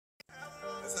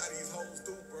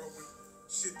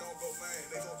Shit don't go man,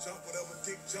 they gon' jump whatever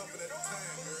dick jumping at the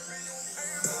time, girl.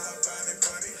 I find it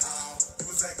funny how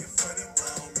you was acting funny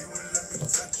brown. You wouldn't let me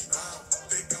touch you now.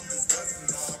 Think I'm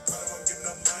disgusting now. Probably won't get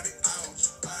enough money out.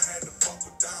 I had to fuck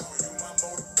her down. You my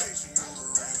motivation, you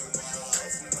the reason why I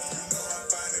hustle now. You know I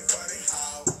find it funny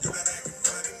how you done acting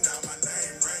funny now. My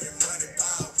name ringing money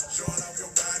pow. Showing off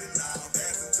your body now.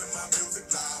 Dancing to my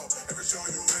music loud. Every show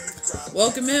you in the crowd.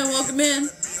 Welcome in, welcome in.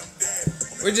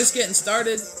 We're just getting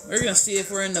started. We're going to see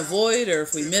if we're in the void or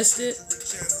if we missed it.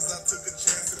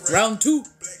 Round 2.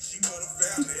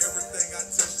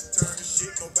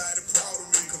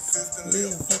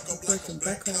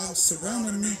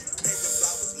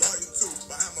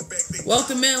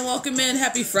 Welcome in, welcome in.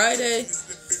 Happy Friday.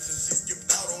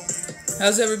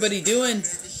 How's everybody doing?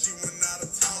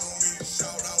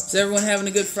 Is everyone having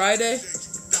a good Friday?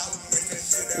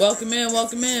 Welcome in,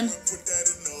 welcome in.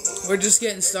 We're just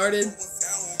getting started.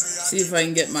 See if I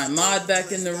can get my mod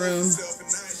back in the room.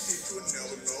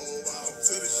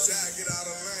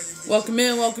 Welcome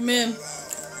in, welcome in.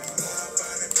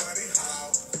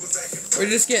 We're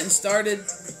just getting started.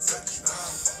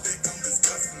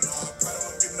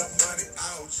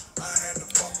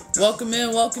 Welcome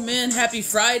in, welcome in. Happy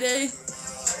Friday.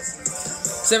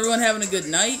 Is everyone having a good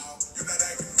night?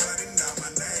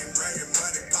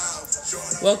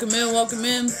 Welcome in, welcome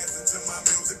in.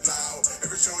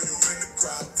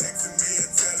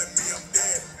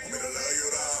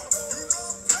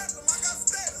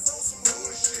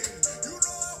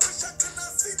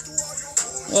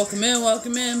 Welcome in,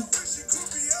 welcome in.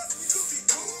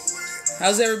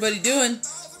 How's everybody doing?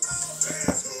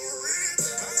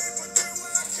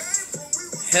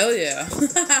 Hell yeah.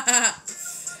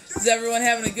 Is everyone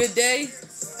having a good day?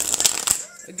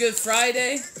 A good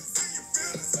Friday?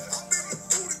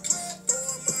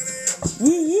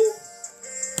 Woo woo.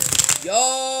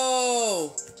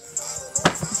 Yo.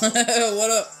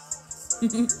 What up?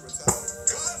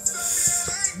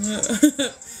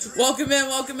 Welcome in,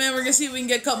 welcome in. We're going to see if we can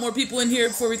get a couple more people in here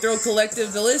before we throw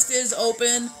collective. The list is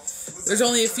open. There's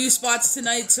only a few spots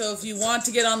tonight, so if you want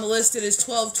to get on the list, it is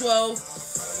 12:12.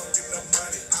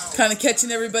 Kind of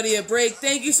catching everybody a break.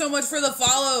 Thank you so much for the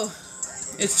follow.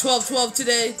 It's 12:12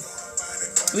 today.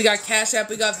 We got Cash App,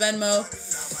 we got Venmo.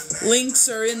 Links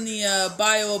are in the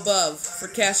bio above for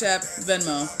Cash App,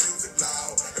 Venmo.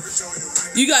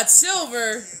 You got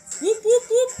silver. Whoop, whoop,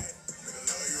 whoop.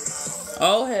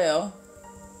 Oh, hell.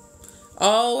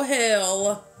 Oh,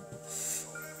 hell.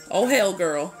 Oh, hell,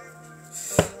 girl.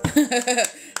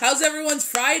 How's everyone's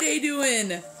Friday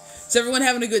doing? Is everyone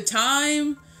having a good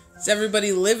time? Is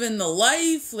everybody living the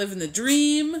life, living the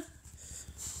dream?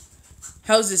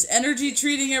 How's this energy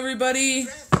treating everybody?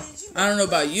 I don't know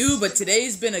about you, but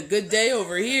today's been a good day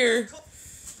over here.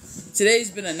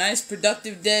 Today's been a nice,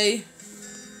 productive day.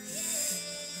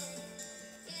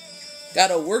 Got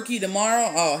a worky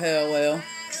tomorrow. Oh, hell, well.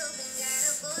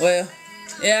 Well,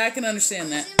 yeah, I can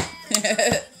understand that.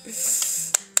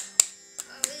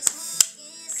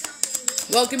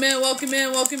 Welcome in, welcome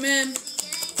in, welcome in.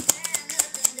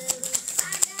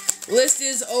 List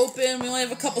is open. We only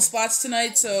have a couple spots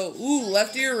tonight, so, ooh,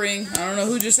 left ear ring. I don't know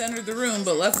who just entered the room,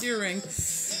 but left ear ring.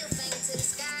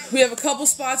 We have a couple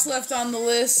spots left on the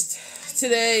list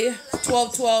today.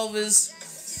 12:12 is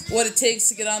what it takes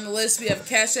to get on the list. We have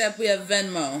Cash App, we have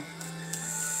Venmo.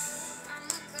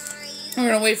 We're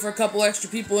going to wait for a couple extra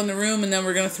people in the room, and then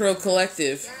we're going to throw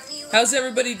collective. How's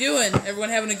everybody doing? Everyone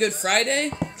having a good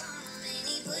Friday?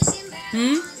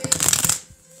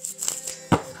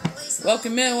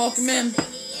 Welcome in, welcome in.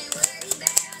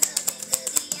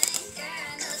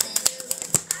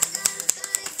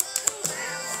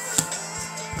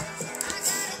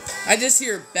 I just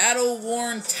hear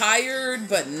battle-worn, tired,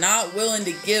 but not willing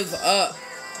to give up.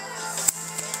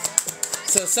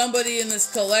 So somebody in this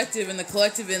collective, and the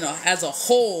collective as a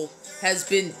whole, has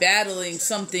been battling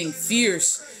something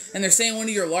fierce. And they're saying one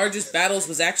of your largest battles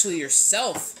was actually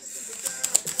yourself.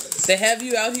 They have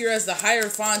you out here as the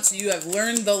Hierophant, so you have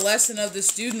learned the lesson of the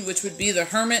student, which would be the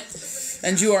Hermit,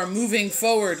 and you are moving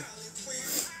forward.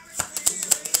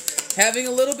 Having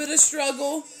a little bit of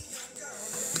struggle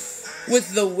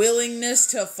with the willingness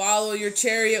to follow your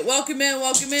chariot. Welcome in,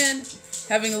 welcome in.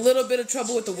 Having a little bit of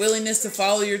trouble with the willingness to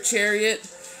follow your chariot.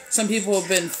 Some people have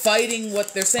been fighting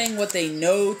what they're saying, what they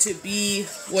know to be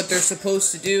what they're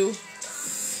supposed to do.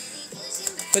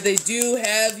 But they do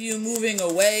have you moving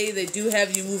away. They do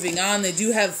have you moving on. They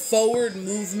do have forward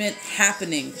movement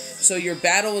happening. So your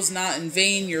battle is not in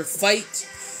vain. Your fight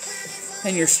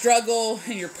and your struggle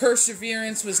and your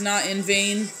perseverance was not in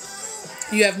vain.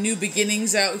 You have new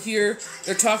beginnings out here.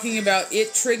 They're talking about it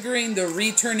triggering the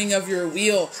returning of your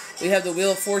wheel. We have the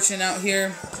Wheel of Fortune out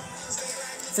here.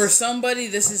 For somebody,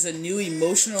 this is a new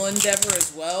emotional endeavor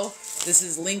as well. This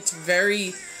is linked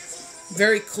very,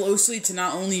 very closely to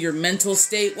not only your mental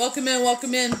state. Welcome in,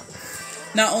 welcome in.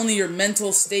 Not only your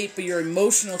mental state, but your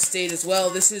emotional state as well.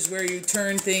 This is where you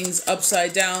turn things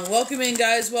upside down. Welcome in,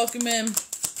 guys. Welcome in.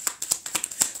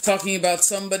 Talking about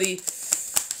somebody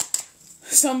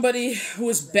who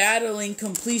is battling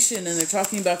completion, and they're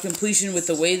talking about completion with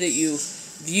the way that you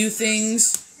view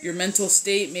things, your mental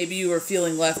state. Maybe you were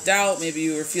feeling left out. Maybe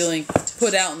you were feeling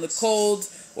put out in the cold,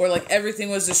 or like everything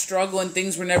was a struggle and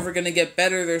things were never going to get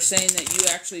better. They're saying that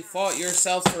you actually fought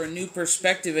yourself for a new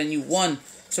perspective and you won.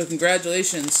 So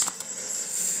congratulations.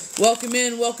 Welcome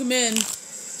in, welcome in.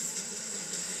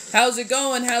 How's it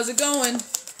going? How's it going?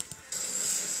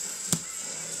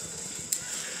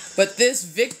 But this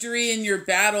victory in your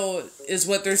battle is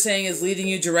what they're saying is leading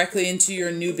you directly into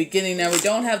your new beginning. Now, we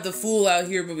don't have the Fool out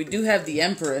here, but we do have the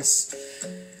Empress.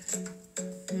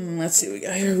 Let's see what we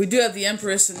got here. We do have the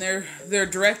Empress, and they're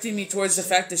directing me towards the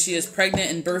fact that she is pregnant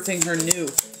and birthing her new.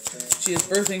 She is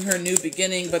birthing her new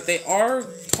beginning, but they are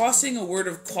tossing a word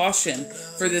of caution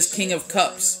for this King of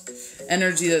Cups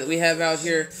energy that we have out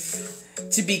here.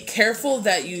 To be careful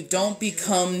that you don't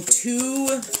become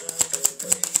too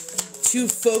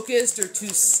focused or too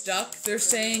stuck, they're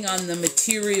saying, on the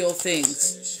material things.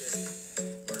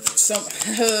 So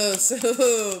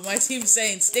my team's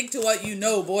saying, stick to what you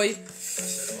know, boy.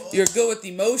 You're good with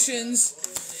emotions.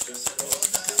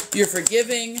 You're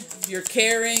forgiving. You're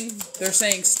caring. They're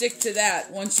saying, stick to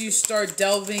that. Once you start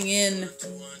delving in,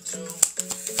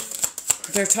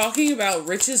 they're talking about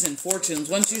riches and fortunes.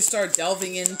 Once you start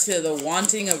delving into the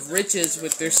wanting of riches,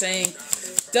 what they're saying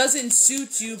doesn't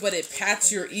suit you, but it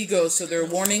pats your ego. So they're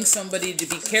warning somebody to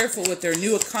be careful with their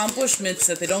new accomplishments,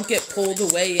 that they don't get pulled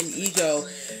away in ego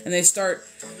and they start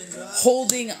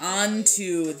holding on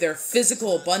to their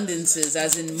physical abundances,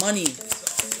 as in money.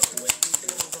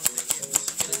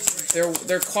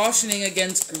 They're cautioning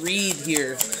against greed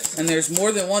here, and there's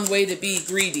more than one way to be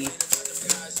greedy.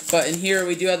 But in here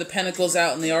we do have the Pentacles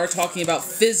out, and they are talking about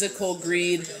physical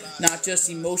greed, not just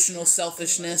emotional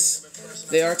selfishness.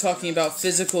 They are talking about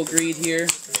physical greed here.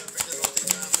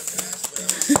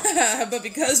 But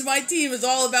because my team is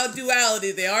all about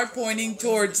duality, they are pointing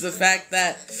towards the fact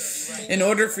that in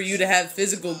order for you to have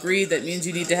physical greed, that means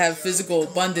you need to have physical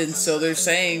abundance. So they're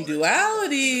saying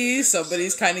duality.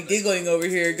 Somebody's kind of giggling over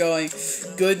here going,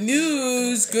 good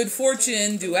news, good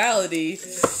fortune, duality.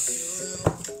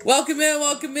 Welcome in,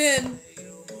 welcome in.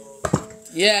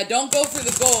 Yeah, don't go for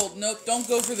the gold. Nope, don't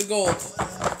go for the gold.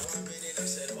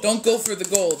 Don't go for the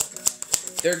gold.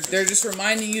 They're just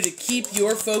reminding you to keep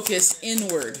your focus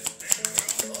inward.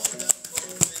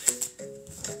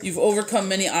 You've overcome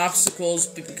many obstacles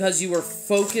because you were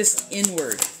focused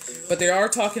inward. But they are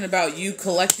talking about you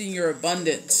collecting your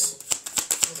abundance.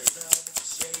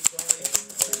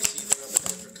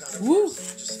 Woo!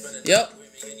 Yep.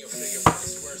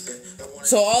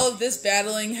 So all of this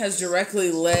battling has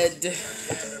directly led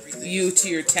you to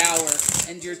your tower.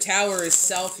 And your tower is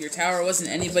self. Your tower wasn't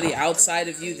anybody outside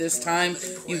of you this time.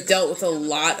 You've dealt with a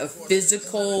lot of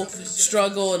physical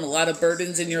struggle and a lot of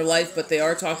burdens in your life, but they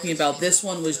are talking about this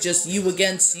one was just you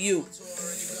against you.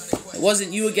 It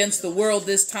wasn't you against the world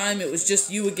this time, it was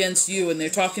just you against you. And they're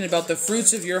talking about the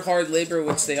fruits of your hard labor,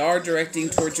 which they are directing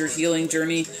towards your healing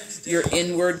journey, your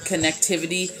inward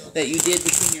connectivity that you did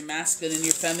between your masculine and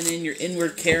your feminine, your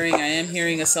inward caring. I am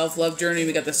hearing a self-love journey.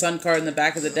 We got the Sun card in the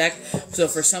back of the deck. So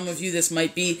for some of you, this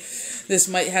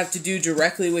might have to do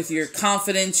directly with your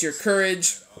confidence, your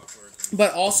courage,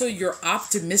 but also your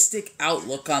optimistic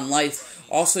outlook on life.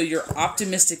 Also your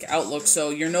optimistic outlook. So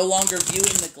you're no longer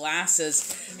viewing the glass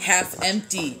as half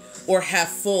empty or half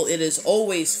full. It is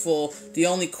always full. The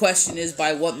only question is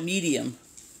by what medium.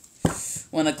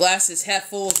 When a glass is half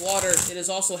full of water, it is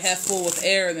also half full with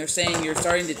air, and they're saying you're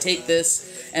starting to take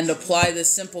this and apply this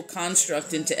simple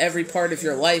construct into every part of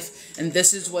your life, and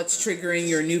this is what's triggering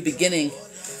your new beginning.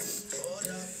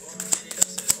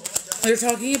 They're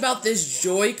talking about this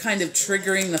joy kind of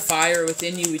triggering the fire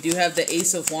within you. We do have the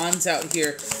Ace of Wands out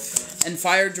here. And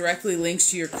fire directly links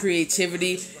to your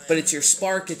creativity, but it's your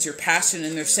spark, it's your passion.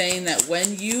 And they're saying that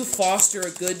when you foster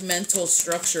a good mental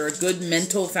structure, a good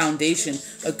mental foundation,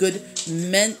 a good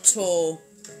mental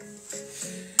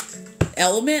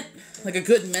element, like a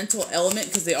good mental element,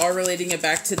 because they are relating it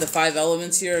back to the 5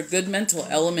 elements here, a good mental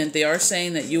element, they are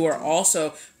saying that you are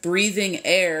also breathing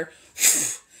air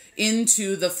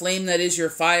into the flame that is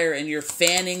your fire, and you're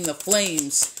fanning the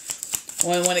flames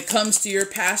When it comes to your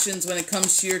passions, when it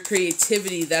comes to your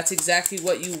creativity, that's exactly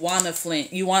what you want to fan.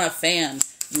 You want to fan.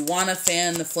 You want to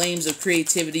fan the flames of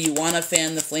creativity. You want to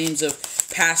fan the flames of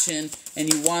passion.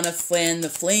 And you want to fan the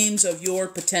flames of your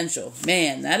potential.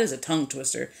 Man, that is a tongue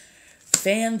twister.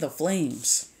 Fan the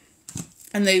flames.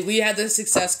 And we had the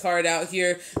success card out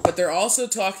here, but they're also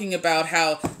talking about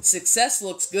how success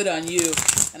looks good on you.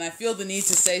 And I feel the need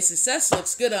to say success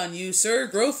looks good on you, sir.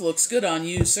 Growth looks good on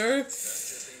you, sir.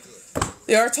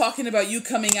 They are talking about you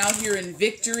coming out here in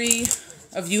victory,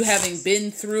 of you having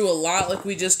been through a lot like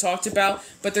we just talked about.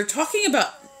 But they're talking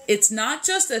about it's not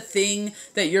just a thing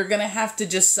that you're going to have to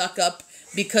just suck up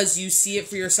because you see it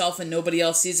for yourself and nobody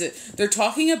else sees it. They're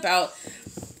talking about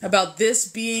this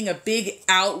being a big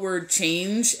outward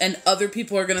change and other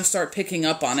people are going to start picking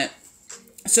up on it.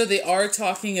 So they are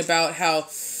talking about how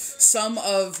some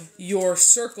of your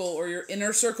circle or your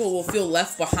inner circle will feel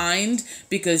left behind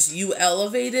because you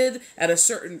elevated at a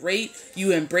certain rate.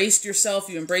 You embraced yourself.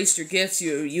 You embraced your gifts.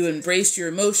 You embraced your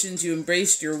emotions. You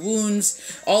embraced your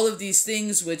wounds. All of these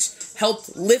things which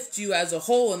helped lift you as a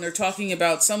whole. And they're talking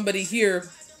about somebody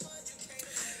here.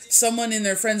 Someone in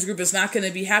their friends group is not going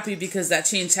to be happy because that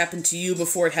change happened to you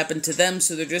before it happened to them.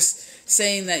 So they're just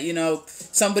saying that, you know,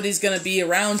 somebody's going to be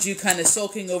around you kind of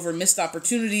sulking over missed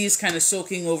opportunities, kind of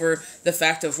sulking over the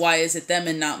fact of why is it them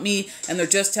and not me. And they're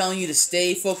just telling you to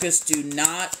stay focused. Do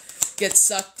not get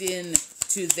sucked in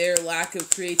to their lack of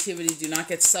creativity. Do not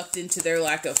get sucked into their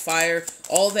lack of fire.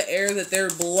 All the air that they're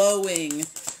blowing,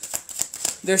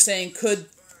 they're saying could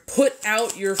put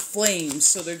out your flames.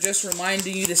 So they're just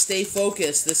reminding you to stay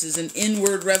focused. This is an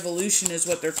inward revolution is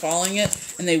what they're calling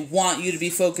it. And they want you to be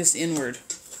focused inward.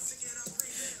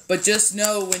 But just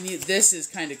know when this is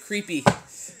kind of creepy.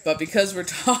 But because we're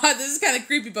this is kind of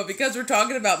creepy, but because we're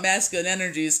talking about masculine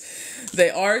energies, they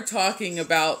are talking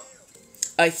about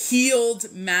a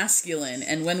healed masculine.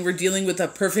 And when we're dealing with a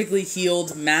perfectly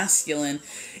healed masculine,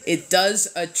 it does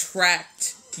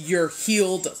attract your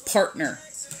healed partner.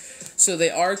 So they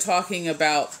are talking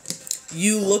about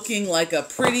you looking like a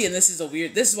pretty, and this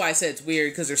is why I said it's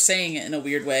weird, because they're saying it in a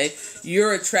weird way.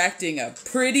 You're attracting a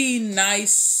pretty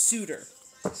nice suitor.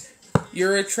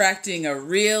 You're attracting a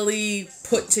really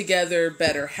put together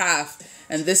better half.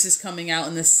 And this is coming out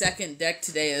in the second deck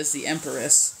today as the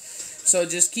Empress. So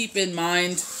just keep in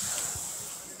mind,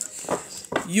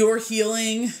 your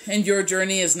healing and your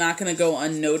journey is not going to go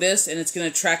unnoticed, and it's going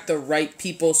to attract the right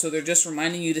people. So they're just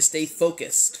reminding you to stay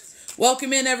focused.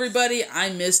 Welcome in, everybody.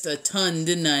 I missed a ton,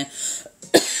 didn't I?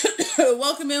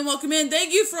 Welcome in, welcome in.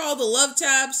 Thank you for all the love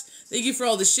taps. Thank you for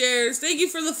all the shares. Thank you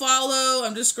for the follow.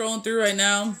 I'm just scrolling through right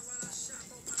now.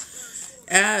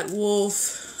 At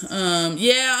Wolf.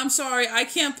 Yeah, I'm sorry. I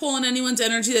can't pull in anyone's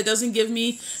energy that doesn't give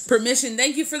me permission.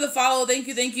 Thank you for the follow. Thank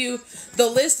you, thank you. The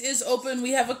list is open.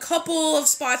 We have a couple of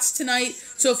spots tonight.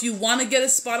 So if you want to get a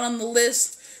spot on the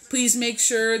list, please make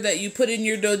sure that you put in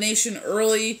your donation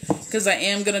early, because I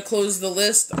am going to close the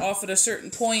list off at a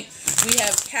certain point. We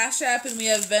have Cash App and we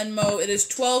have Venmo. It is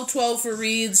 $12.12 for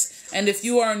reads. And if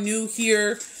you are new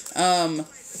here,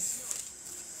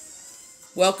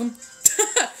 welcome.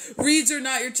 Reads are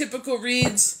not your typical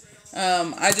reads.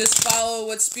 I just follow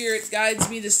what Spirit guides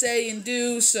me to say and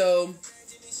do. So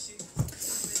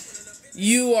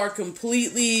you are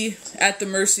completely at the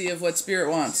mercy of what Spirit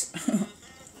wants.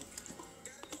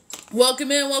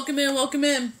 Welcome in, welcome in, welcome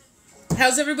in.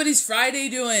 How's everybody's Friday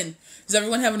doing? Is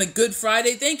everyone having a good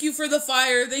Friday? Thank you for the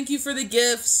fire. Thank you for the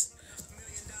gifts.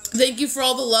 Thank you for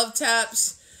all the love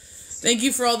taps. Thank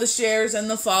you for all the shares and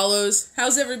the follows.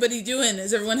 How's everybody doing?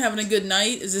 Is everyone having a good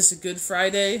night? Is this a good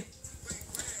Friday?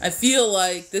 I feel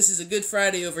like this is a good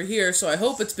Friday over here, so I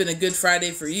hope it's been a good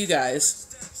Friday for you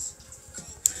guys.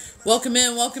 Welcome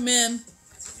in, welcome in.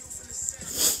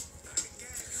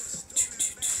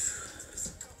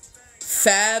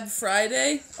 Fab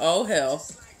Friday? Oh, hell.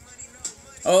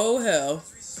 Oh, hell.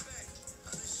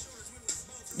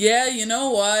 Yeah, you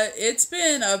know what? It's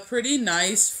been a pretty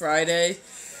nice Friday.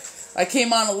 I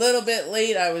came on a little bit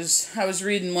late. I was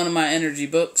reading one of my energy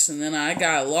books, and then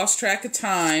I lost track of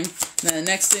time. And then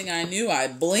the next thing I knew, I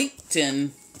blinked,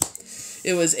 and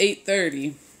it was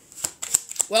 8:30.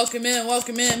 Welcome in,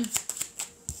 welcome in.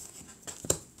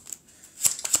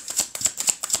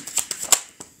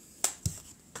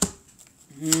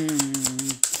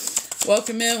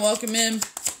 Welcome in, welcome in.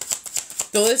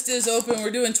 The list is open. We're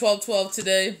doing 12-12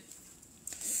 today.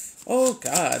 Oh,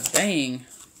 God, dang.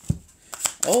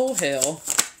 Oh, hell.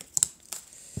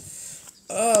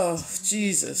 Oh,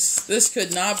 Jesus. This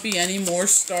could not be any more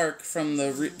stark from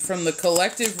the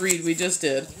collective read we just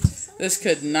did. This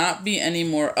could not be any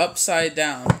more upside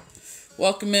down.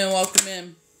 Welcome in, welcome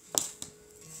in.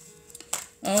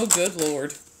 Oh, good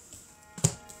Lord.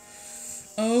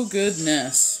 Oh,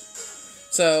 goodness.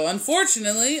 So,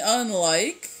 unfortunately,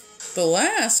 unlike the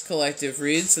last collective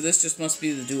read, so this just must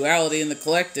be the duality in the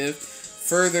collective,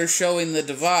 further showing the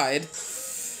divide.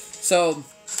 So,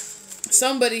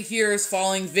 somebody here is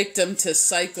falling victim to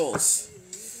cycles,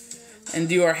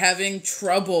 and you are having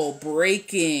trouble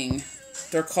breaking.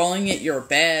 They're calling it your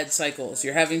bad cycles.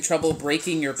 You're having trouble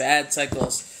breaking your bad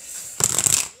cycles.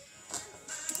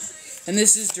 And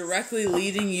this is directly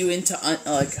leading you into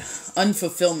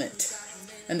unfulfillment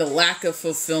and a lack of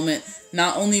fulfillment,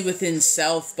 not only within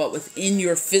self, but within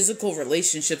your physical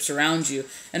relationships around you.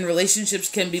 And relationships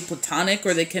can be platonic,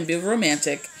 or they can be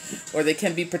romantic, or they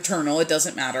can be paternal. It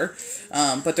doesn't matter.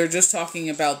 But they're just talking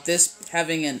about this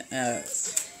having a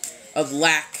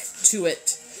lack to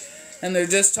it. And they're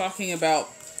just talking about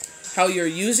how you're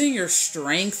using your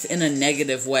strength in a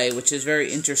negative way, which is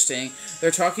very interesting.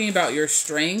 They're talking about your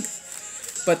strength,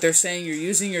 but they're saying you're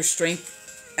using your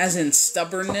strength as in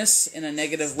stubbornness in a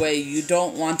negative way. You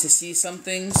don't want to see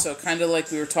something. So kind of like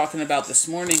we were talking about this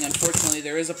morning, unfortunately,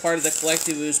 there is a part of the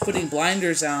collective who's putting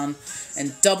blinders on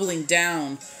and doubling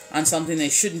down on something they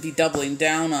shouldn't be doubling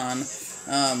down on.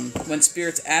 When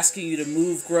Spirit's asking you to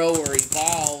move, grow, or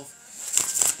evolve,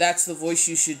 that's the voice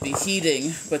you should be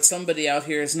heeding. But somebody out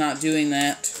here is not doing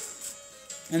that.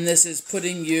 And this is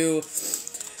putting you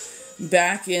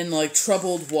back in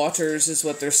troubled waters, is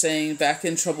what they're saying. Back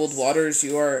in troubled waters.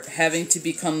 You are having to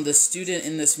become the student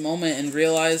in this moment and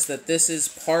realize that this is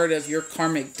part of your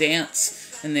karmic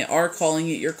dance. And they are calling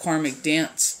it your karmic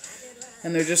dance.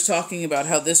 And they're just talking about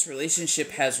how this relationship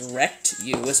has wrecked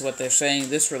you, is what they're saying.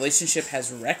 This relationship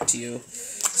has wrecked you.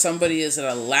 Somebody is at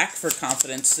a lack for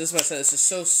confidence. This is what I said. This is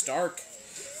so stark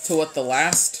to what the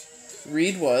last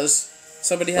read was.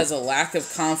 Somebody has a lack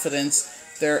of confidence.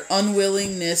 Their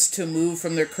unwillingness to move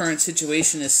from their current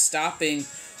situation is stopping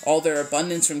all their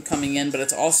abundance from coming in, but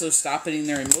it's also stopping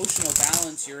their emotional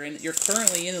balance. You're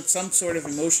currently in some sort of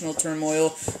emotional turmoil,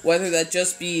 whether that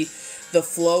just be the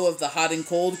flow of the hot and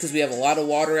cold, because we have a lot of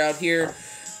water out here,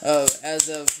 as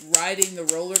of riding the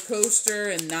roller coaster,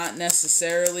 and not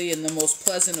necessarily in the most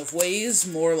pleasant of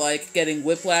ways, more like getting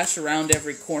whiplash around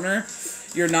every corner.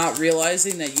 You're not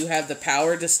realizing that you have the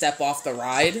power to step off the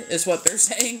ride, is what they're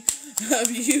saying.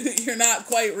 You're not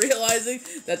quite realizing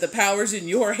that the power's in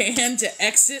your hand to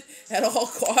exit at all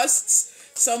costs.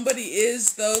 Somebody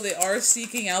is, though. They are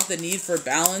seeking out the need for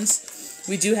balance.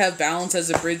 We do have balance as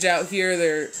a bridge out here.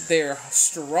 They're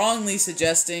strongly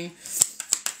suggesting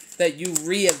that you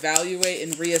reevaluate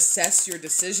and reassess your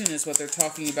decision, is what they're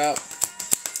talking about.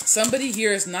 Somebody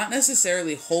here is not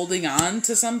necessarily holding on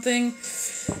to something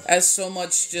as so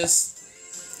much just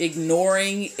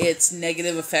ignoring its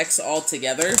negative effects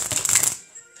altogether.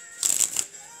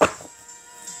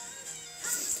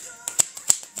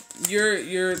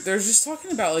 They're just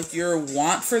talking about your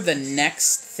want for the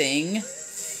next thing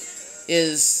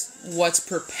is what's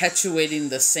perpetuating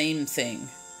the same thing.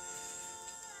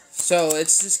 So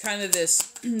it's just kind of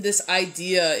this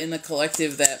idea in the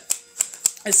collective that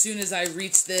as soon as I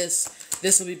reach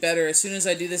this will be better. As soon as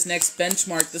I do this next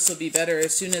benchmark, this will be better.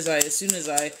 As soon as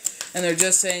I, and they're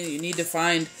just saying you need to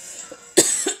find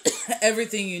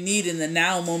everything you need in the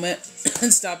now moment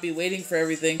and stop be waiting for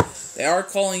everything. They are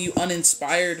calling you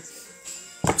uninspired.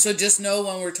 So just know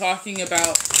when we're talking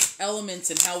about elements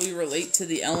and how we relate to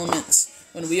the elements,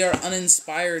 when we are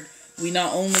uninspired, we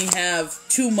not only have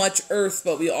too much earth,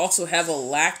 but we also have a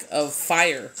lack of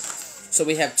fire. So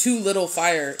we have too little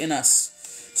fire in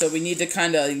us. So we need to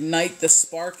kind of ignite the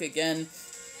spark again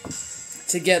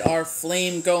to get our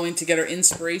flame going, to get our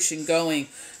inspiration going.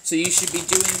 So you should be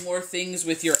doing more things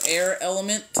with your air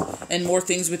element and more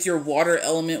things with your water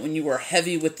element when you are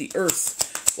heavy with the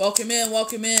earth. Welcome in,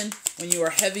 welcome in. When you are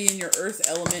heavy in your earth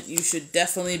element, you should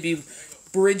definitely be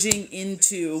bridging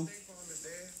into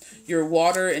your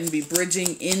water and be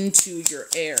bridging into your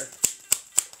air.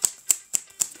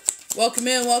 Welcome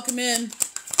in, welcome in.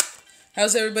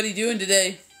 How's everybody doing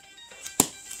today?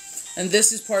 And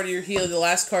this is part of your heal. The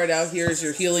last card out here is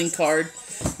your healing card.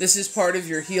 This is part of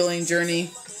your healing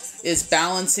journey, is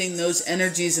balancing those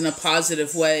energies in a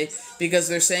positive way, because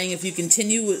they're saying if you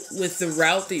continue with the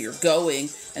route that you're going,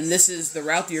 and this is the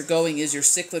route that you're going is your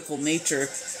cyclical nature,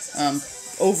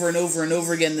 over and over and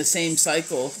over again, the same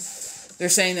cycle. They're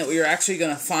saying that what you're actually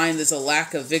going to find is a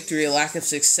lack of victory, a lack of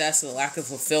success, a lack of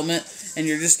fulfillment, and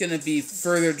you're just going to be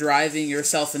further driving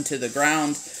yourself into the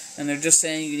ground. And they're just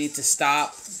saying you need to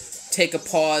stop, take a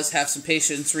pause, have some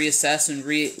patience, reassess, and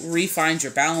re-find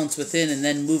your balance within, and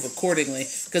then move accordingly.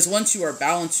 Because once you are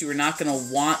balanced, you are not going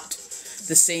to want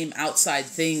the same outside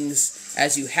things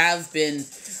as you have been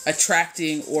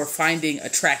attracting or finding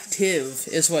attractive,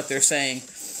 is what they're saying.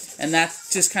 And that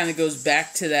just kind of goes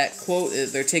back to that quote.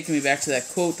 They're taking me back to that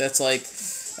quote that's like,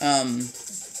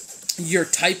 your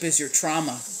type is your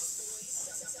trauma.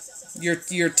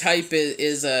 Your type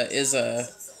is a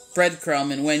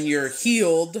breadcrumb, and when you're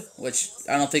healed, which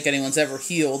I don't think anyone's ever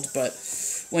healed, but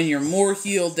when you're more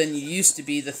healed than you used to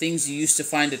be, the things you used to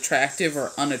find attractive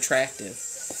are unattractive.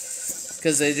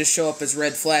 Because they just show up as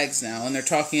red flags now. And they're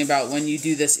talking about when you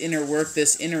do this inner work,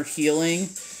 this inner healing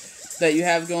that you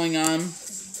have going on,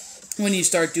 when you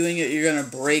start doing it, you're going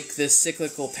to break this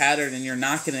cyclical pattern, and you're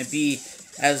not going to be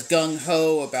as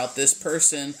gung-ho about this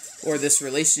person or this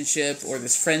relationship or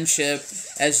this friendship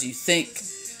as you think.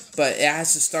 But it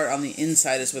has to start on the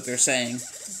inside, is what they're saying.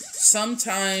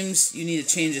 Sometimes you need to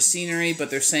change the scenery, but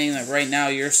they're saying that right now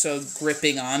you're so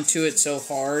gripping onto it so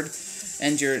hard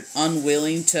and you're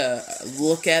unwilling to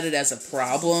look at it as a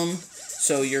problem.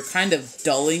 So you're kind of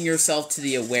dulling yourself to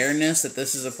the awareness that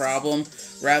this is a problem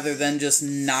rather than just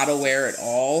not aware at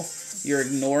all. You're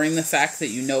ignoring the fact that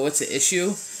you know it's an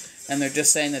issue. And they're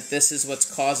just saying that this is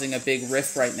what's causing a big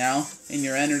rift right now in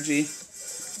your energy.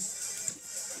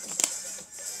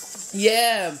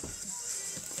 Yeah.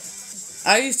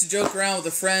 I used to joke around with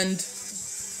a friend,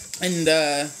 and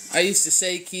I used to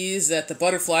say, Keys, that the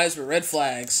butterflies were red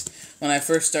flags. When I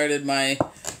first started my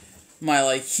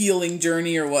like healing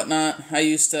journey or whatnot, I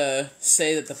used to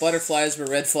say that the butterflies were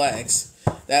red flags.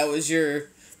 That was your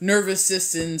nervous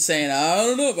system saying, I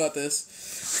don't know about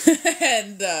this.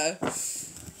 And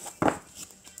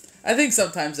I think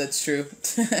sometimes that's true.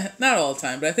 Not all the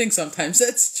time, but I think sometimes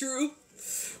that's true.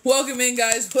 Welcome in,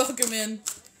 guys. Welcome in.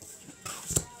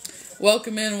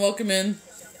 Welcome in. Welcome in.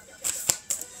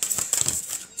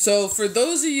 So for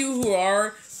those of you who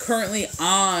are currently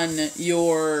on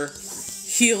your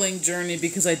healing journey,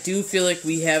 because I do feel like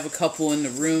we have a couple in the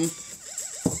room,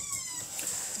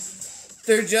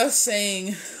 they're just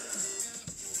saying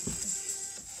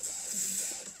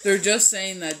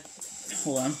that,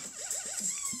 hold on.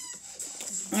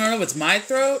 I don't know if it's my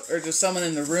throat or just someone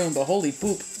in the room, but holy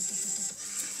poop.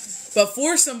 But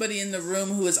for somebody in the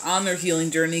room who is on their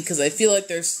healing journey, because I feel like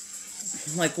there's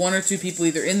like one or two people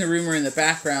either in the room or in the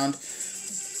background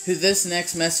who this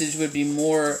next message would be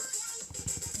more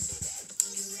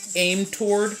aimed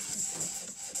toward.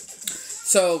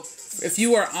 So if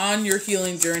you are on your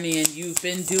healing journey and you've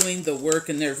been doing the work,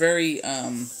 and they're very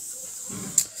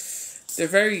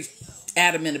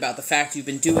adamant about the fact you've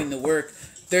been doing the work,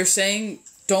 they're saying,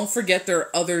 don't forget there are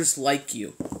others like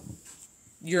you.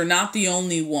 You're not the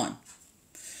only one.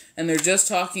 And they're just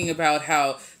talking about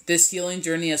how this healing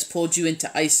journey has pulled you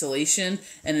into isolation,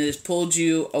 and it has pulled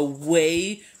you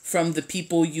away from the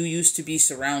people you used to be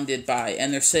surrounded by.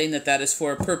 And they're saying that that is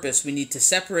for a purpose. We need to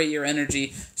separate your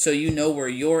energy so you know where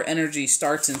your energy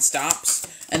starts and stops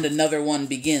and another one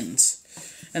begins.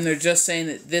 And they're just saying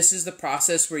that this is the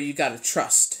process where you got to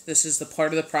trust. This is the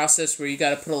part of the process where you got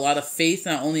to put a lot of faith,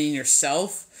 not only in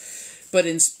yourself, but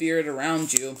in spirit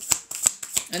around you.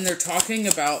 And they're talking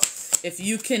about if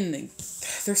you can,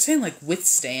 they're saying like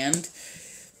withstand.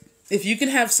 If you can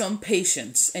have some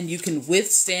patience and you can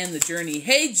withstand the journey.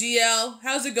 Hey, GL,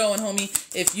 how's it going, homie?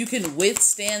 If you can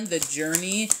withstand the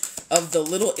journey of the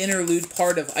little interlude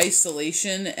part of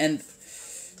isolation, and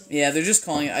yeah, they're just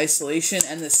calling it isolation,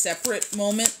 and the separate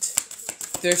moment,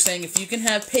 they're saying if you can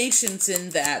have patience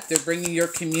in that, they're bringing your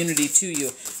community to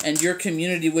you. And your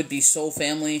community would be soul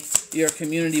family. Your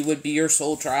community would be your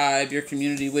soul tribe. Your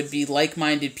community would be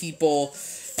like-minded people.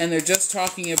 And they're just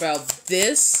talking about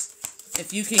this.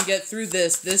 If you can get through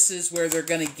this, this is where they're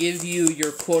going to give you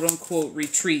your quote-unquote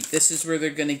retreat. This is where they're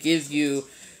going to give you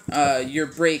your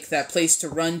break, that place to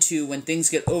run to when things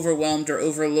get overwhelmed or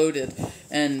overloaded.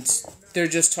 And they're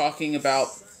just talking about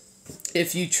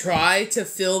if you try to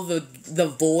fill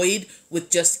the void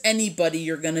with just anybody,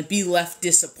 you're going to be left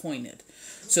disappointed.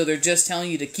 So they're just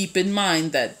telling you to keep in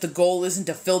mind that the goal isn't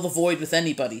to fill the void with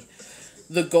anybody.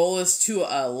 The goal is to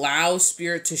allow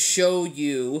Spirit to show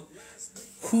you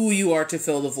who you are to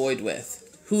fill the void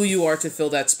with, who you are to fill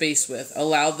that space with.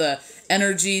 Allow the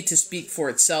energy to speak for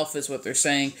itself is what they're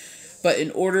saying. But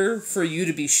in order for you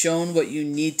to be shown what you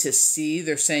need to see,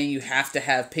 they're saying you have to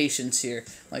have patience here.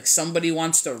 Like somebody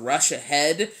wants to rush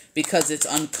ahead because it's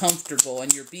uncomfortable,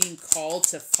 and you're being called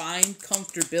to find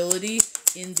comfortability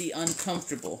in the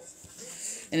uncomfortable.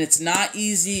 And it's not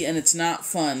easy and it's not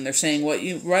fun. They're saying what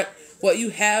you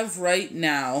have right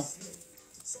now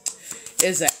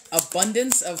is an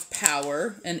abundance of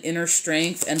power and inner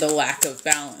strength and a lack of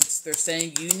balance. They're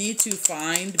saying you need to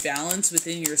find balance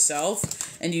within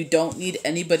yourself and you don't need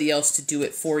anybody else to do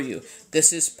it for you.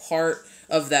 This is part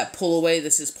of that pull away.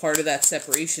 This is part of that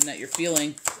separation that you're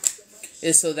feeling,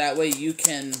 is so that way you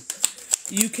can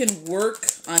work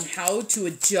on how to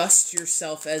adjust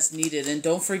yourself as needed. And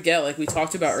don't forget, like we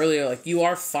talked about earlier, like you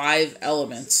are 5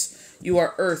 elements. You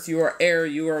are earth, you are air,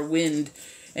 you are wind,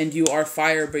 and you are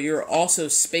fire, but you're also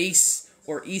space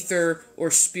or ether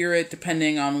or spirit,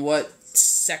 depending on what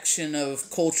section of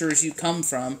cultures you come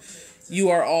from. You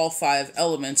are all 5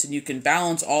 elements, and you can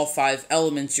balance all 5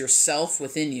 elements yourself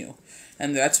within you.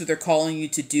 And that's what they're calling you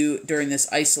to do during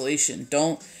this isolation.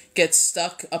 Don't get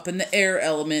stuck up in the air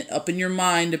element, up in your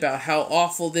mind about how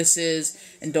awful this is,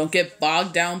 and don't get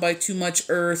bogged down by too much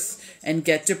earth and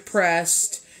get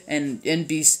depressed and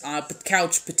be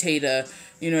couch potato.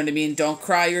 You know what I mean? Don't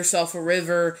cry yourself a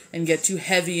river and get too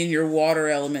heavy in your water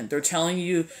element. They're telling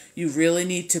you you really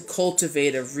need to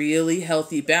cultivate a really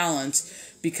healthy balance,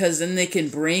 because then they can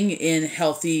bring in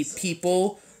healthy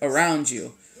people around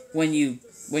you. When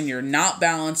you're not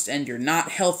balanced and you're not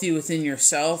healthy within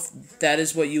yourself, that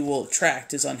is what you will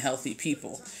attract, is unhealthy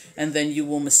people. And then you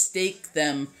will mistake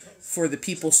them for the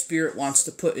people Spirit wants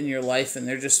to put in your life, and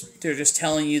they're just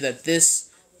telling you that this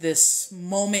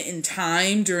moment in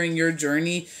time during your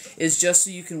journey is just so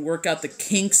you can work out the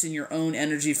kinks in your own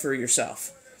energy for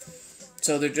yourself.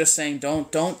 So they're just saying,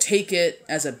 don't take it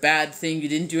as a bad thing. You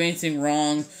didn't do anything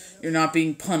wrong. You're not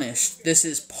being punished. This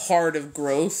is part of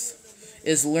growth,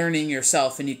 is learning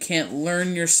yourself. And you can't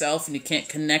learn yourself and you can't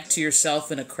connect to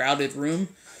yourself in a crowded room.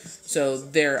 So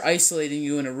they're isolating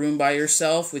you in a room by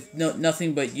yourself with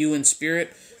nothing but you and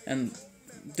Spirit. And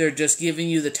they're just giving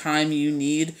you the time you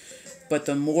need. But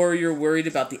the more you're worried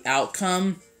about the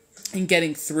outcome and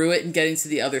getting through it and getting to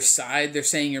the other side, they're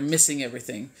saying you're missing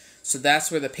everything. So that's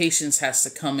where the patience has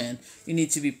to come in. You need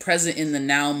to be present in the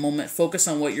now moment. Focus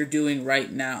on what you're doing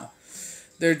right now.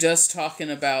 They're just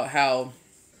talking about how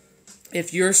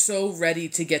if you're so ready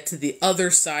to get to the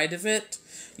other side of it,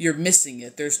 you're missing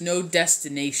it. There's no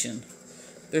destination.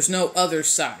 There's no other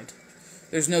side.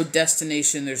 There's no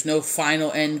destination. There's no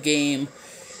final end game.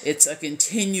 It's a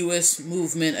continuous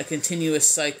movement, a continuous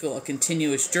cycle, a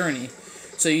continuous journey.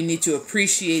 So you need to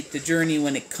appreciate the journey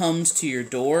when it comes to your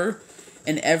door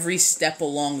and every step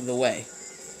along the way.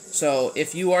 So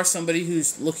if you are somebody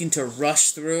who's looking to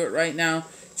rush through it right now,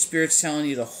 Spirit's telling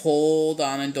you to hold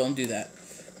on and don't do that.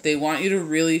 They want you to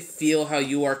really feel how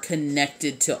you are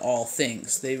connected to all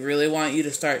things. They really want you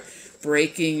to start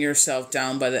breaking yourself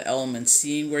down by the elements,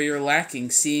 seeing where you're lacking,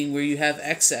 seeing where you have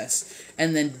excess,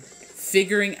 and then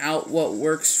figuring out what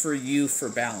works for you for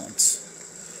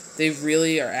balance. They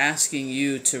really are asking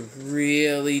you to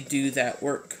really do that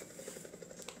work.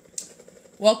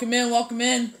 Welcome in, welcome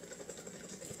in.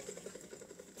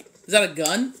 Is that a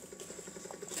gun?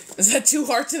 Is that 2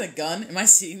 hearts and a gun? Am I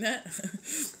seeing that?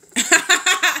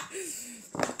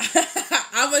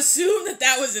 I'm assuming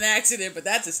that was an accident, but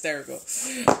that's hysterical.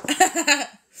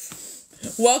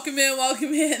 Welcome in,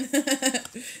 welcome in.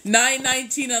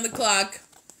 9:19 on the clock.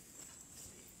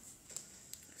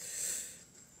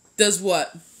 Does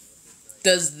what?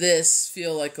 Does this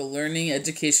feel like a learning,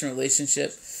 education,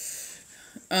 relationship?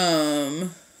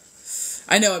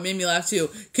 I know, it made me laugh too.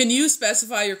 Can you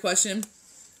specify your question?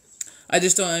 I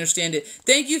just don't understand it.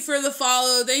 Thank you for the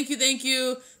follow. Thank you, thank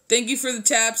you. Thank you for the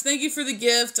taps. Thank you for the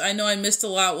gift. I know I missed a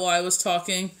lot while I was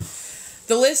talking.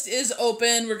 The list is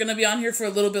open. We're going to be on here for a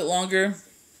little bit longer.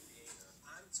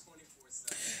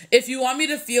 If you want me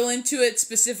to feel into it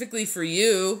specifically for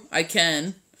you, I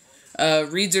can.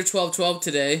 Reads are 12:12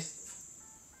 today.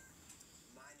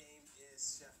 My name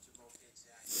is Chef aka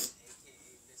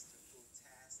Mr.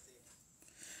 Fantastic.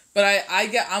 But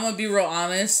I'm gonna be real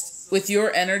honest. With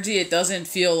your energy, it doesn't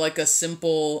feel like a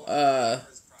simple,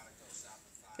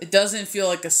 it doesn't feel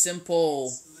like a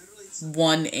simple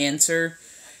one answer.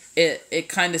 It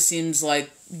kind of seems like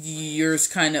yours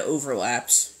kind of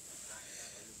overlaps.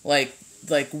 Like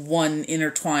one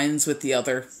intertwines with the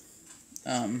other.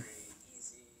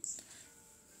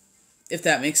 If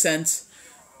that makes sense.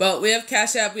 But we have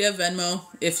Cash App, we have Venmo.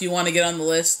 If you want to get on the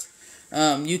list,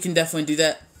 you can definitely do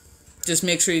that. Just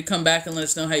make sure you come back and let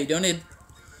us know how you donated.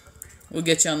 We'll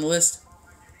get you on the list.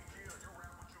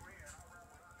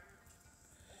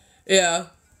 Yeah.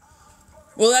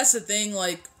 Well, that's the thing.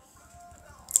 Like,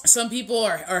 some people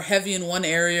are heavy in one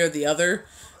area or the other.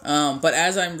 But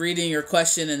as I'm reading your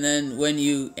question, and then when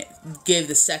you gave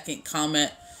the second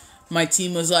comment, my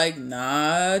team was like,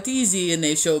 not easy. And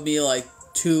they showed me like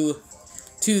two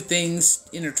things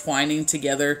intertwining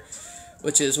together,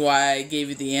 which is why I gave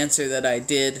you the answer that I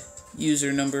did.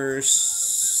 User number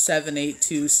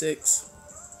 7826.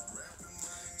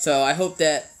 So I hope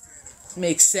that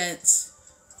makes sense.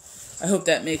 I hope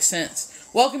that makes sense.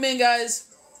 Welcome in, guys.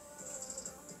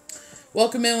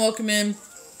 Welcome in, welcome in.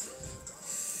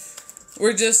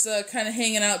 We're just kind of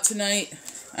hanging out tonight.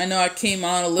 I know I came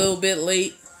on a little bit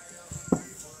late,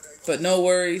 but no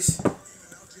worries.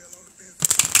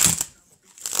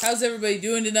 How's everybody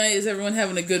doing tonight? Is everyone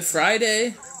having a good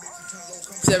Friday?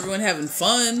 Is everyone having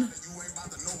fun?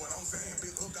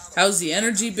 How's the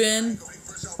energy been?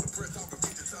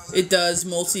 It does,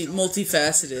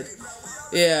 multifaceted.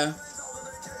 Yeah.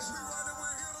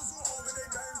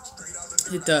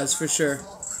 It does, for sure.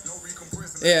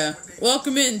 Yeah.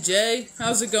 Welcome in, Jay.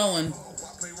 How's it going?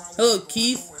 Hello,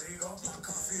 Keith.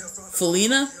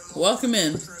 Felina, welcome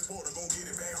in.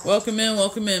 Welcome in,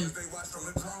 welcome in.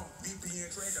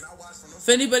 If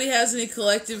anybody has any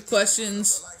collective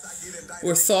questions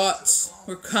or thoughts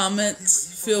or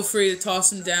comments, feel free to toss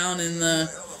them down in the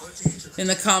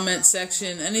comment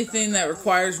section. Anything that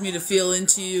requires me to feel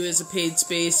into you is a paid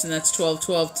space, and that's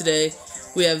 1212 today.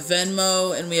 We have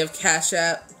Venmo and we have Cash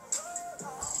App.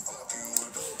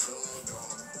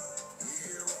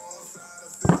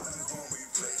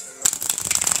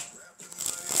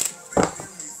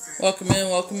 Welcome in,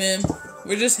 welcome in.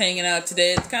 We're just hanging out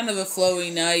today. It's kind of a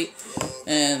flowy night,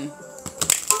 and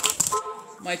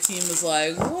my team was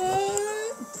like,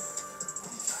 what?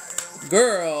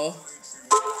 Girl.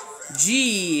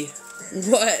 Gee.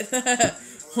 What?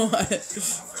 What?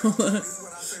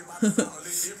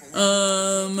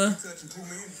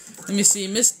 Let me see.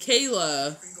 Miss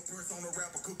Kayla.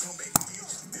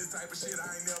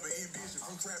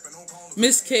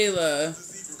 Miss Kayla.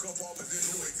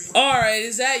 Alright,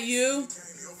 is that you?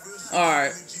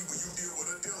 Alright.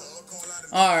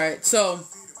 Alright, so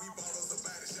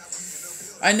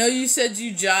I know you said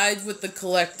you jived with the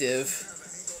collective.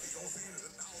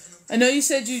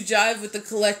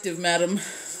 Madam.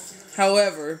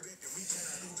 However,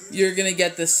 you're gonna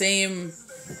get the same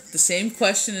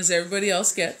question as everybody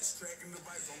else gets.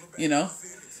 You know?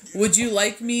 Would you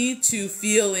like me to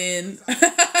feel in...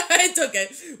 It's okay.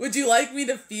 Would you like me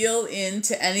to feel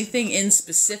into anything in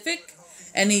specific?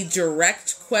 Any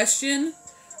direct question?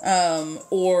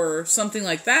 Or something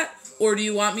like that? Or do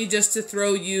you want me just to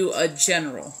throw you a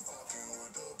general?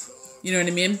 You know what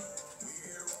I mean?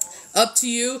 Up to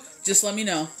you. Just let me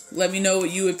know. Let me know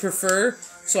what you would prefer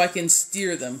so I can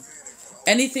steer them.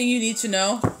 Anything you need to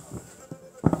know?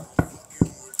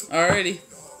 Alrighty,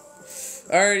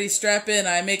 strap in.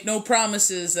 I make no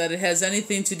promises that it has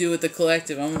anything to do with the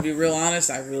collective. I'm gonna be real honest.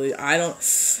 I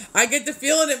get the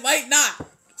feeling it might not.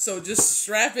 So just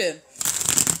strap in.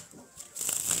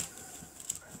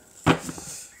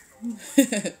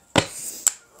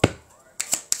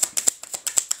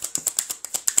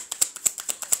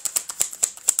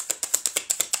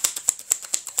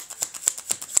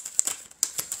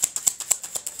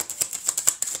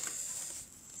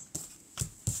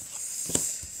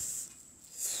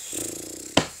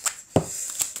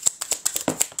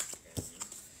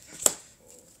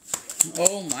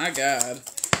 Oh my God.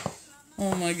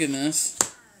 Oh my goodness.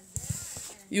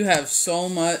 You have so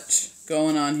much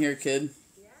going on here, kid.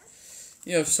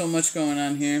 You have so much going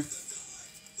on here.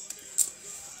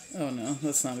 Oh no,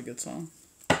 that's not a good song.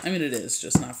 I mean, it is,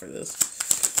 just not for this.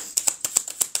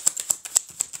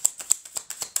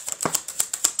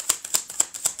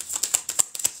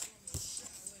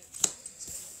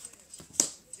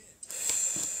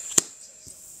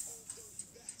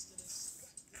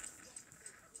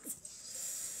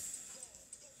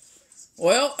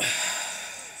 Well,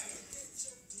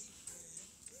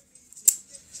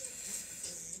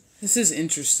 this is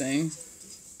interesting.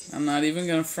 I'm not even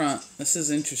going to front. This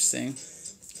is interesting.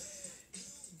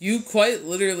 You quite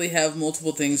literally have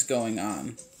multiple things going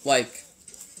on. Like,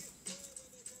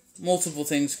 multiple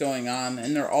things going on,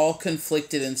 and they're all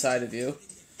conflicted inside of you.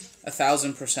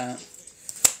 1,000%.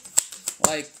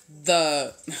 Like,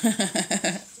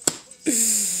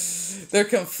 they're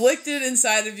conflicted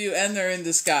inside of you, and they're in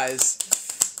disguise.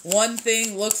 One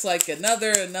thing looks like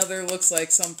another looks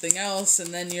like something else,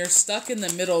 and then you're stuck in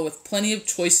the middle with plenty of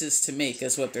choices to make,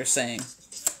 is what they're saying.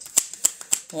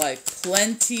 Like,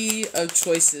 plenty of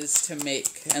choices to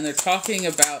make. And they're talking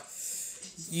about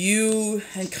you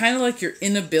and kind of like your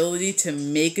inability to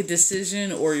make a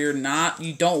decision, or you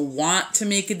don't want to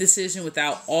make a decision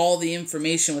without all the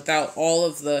information, without all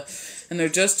of the, and they're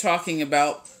just talking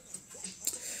about,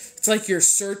 it's like you're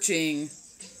searching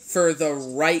for the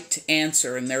right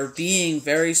answer, and they're being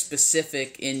very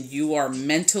specific in you are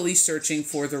mentally searching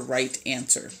for the right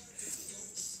answer.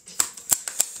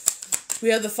 We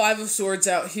have the Five of Swords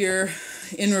out here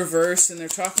in reverse, and they're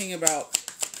talking about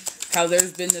how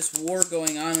there's been this war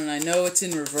going on, and I know it's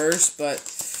in reverse, but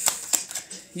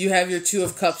you have your Two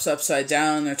of Cups upside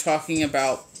down, and they're talking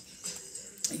about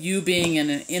you being in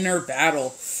an inner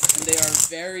battle. And they are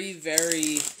very,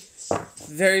 very,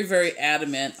 very, very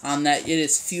adamant on that it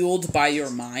is fueled by your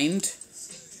mind.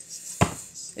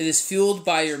 It is fueled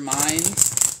by your mind,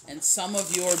 and some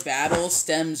of your battle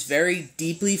stems very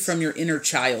deeply from your inner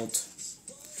child.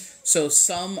 So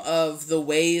some of the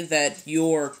way that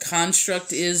your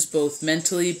construct is, both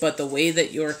mentally, but the way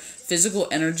that your physical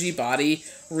energy body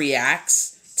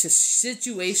reacts to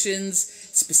situations,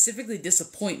 specifically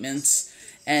disappointments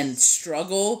and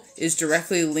struggle, is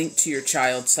directly linked to your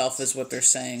child self, is what they're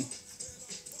saying.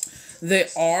 They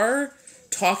are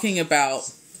talking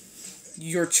about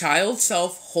your child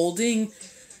self holding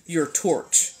your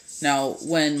torch. Now,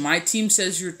 when my team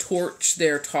says your torch,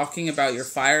 they're talking about your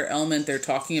fire element. They're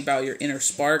talking about your inner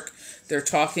spark. They're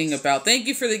talking about, thank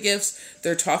you for the gifts.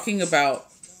 They're talking about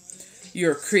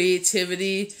your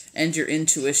creativity and your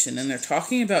intuition. And they're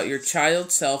talking about your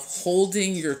child self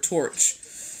holding your torch.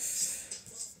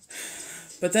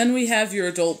 But then we have your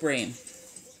adult brain.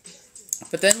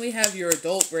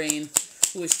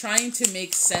 Who is trying to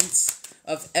make sense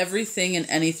of everything and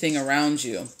anything around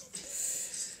you.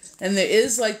 And there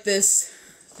is like this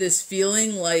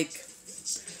feeling like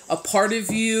a part of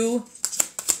you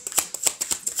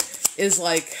is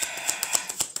like,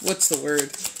 what's the word?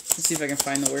 Let's see if I can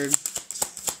find the word.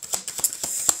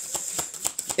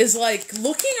 Is like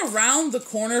looking around the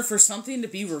corner for something to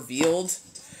be revealed,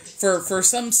 for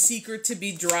some secret to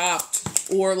be dropped,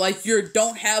 or like you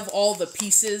don't have all the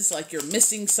pieces, like you're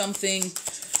missing something.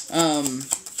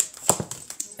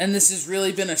 And this has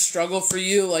really been a struggle for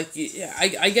you. Like,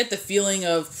 I get the feeling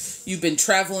of you've been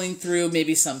traveling through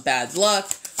maybe some bad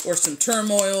luck or some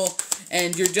turmoil,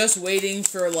 and you're just waiting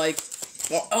for like,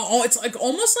 it's like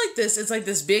almost like this. It's like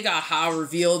this big aha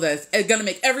reveal that's gonna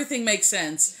make everything make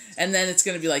sense, and then it's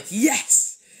gonna be like,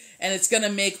 yes, and it's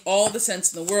gonna make all the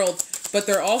sense in the world. But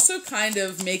they're also kind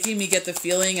of making me get the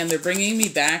feeling, and they're bringing me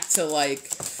back to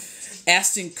like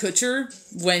Ashton Kutcher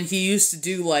when he used to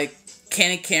do like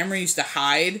Candid Camera, used to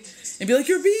hide and be like,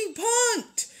 you're being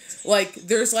punked. Like,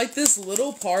 there's like this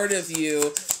little part of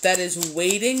you that is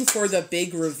waiting for the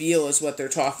big reveal, is what they're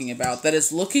talking about. That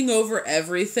is looking over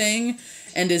everything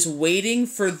and is waiting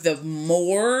for the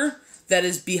more that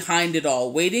is behind it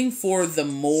all. Waiting for the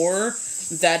more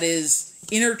that is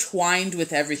intertwined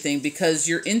with everything, because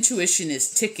your intuition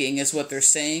is ticking, is what they're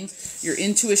saying. Your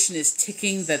intuition is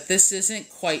ticking that this isn't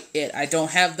quite it. I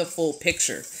don't have the full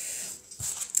picture.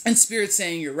 And Spirit's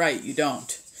saying, you're right, you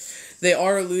don't. They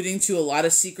are alluding to a lot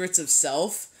of secrets of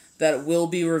self that will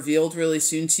be revealed really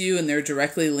soon to you, and they're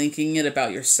directly linking it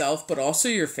about yourself, but also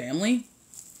your family.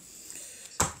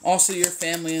 Also your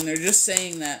family, and they're just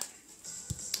saying that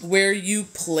where you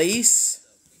place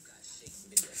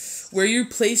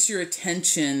your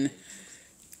attention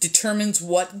determines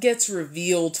what gets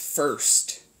revealed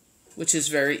first, which is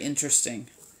very interesting.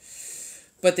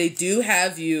 But they do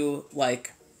have you,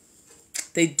 like,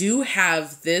 they do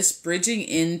have this bridging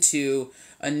into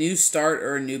a new start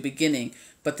or a new beginning,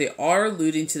 but they are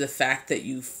alluding to the fact that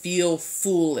you feel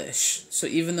foolish. So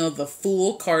even though the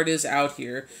Fool card is out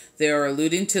here, they are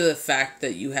alluding to the fact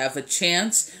that you have a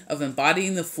chance of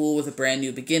embodying the Fool with a brand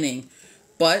new beginning.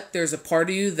 But there's a part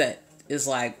of you that is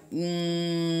like,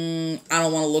 I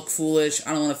don't want to look foolish.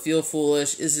 I don't want to feel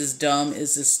foolish. Is this dumb?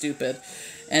 Is this stupid?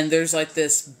 And there's like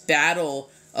this battle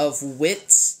of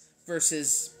wits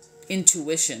versus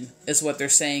intuition, is what they're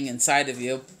saying inside of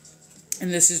you.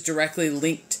 And this is directly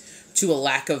linked to a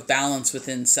lack of balance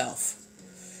within self.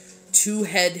 Too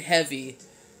head heavy,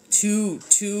 too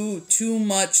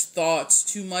much thoughts,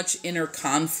 too much inner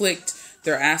conflict.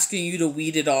 They're asking you to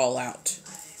weed it all out.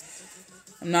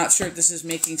 I'm not sure if this is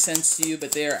making sense to you,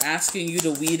 but they are asking you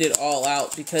to weed it all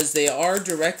out, because they are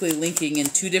directly linking in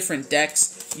two different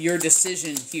decks your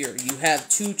decision here. You have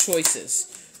two choices,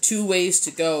 two ways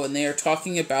to go, and they are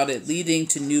talking about it leading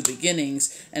to new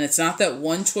beginnings. And it's not that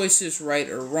one choice is right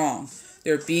or wrong.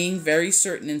 They're being very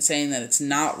certain in saying that it's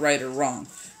not right or wrong.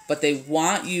 But they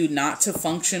want you not to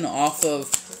function off of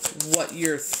what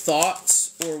your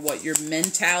thoughts or what your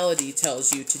mentality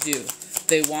tells you to do.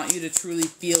 They want you to truly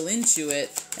feel into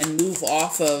it and move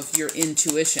off of your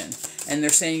intuition. And they're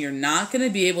saying you're not going to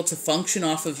be able to function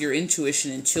off of your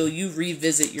intuition until you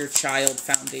revisit your child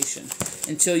foundation,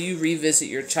 until you revisit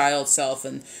your child self.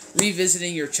 And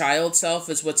revisiting your child self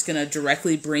is what's going to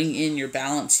directly bring in your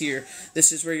balance here.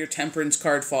 This is where your Temperance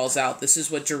card falls out. This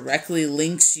is what directly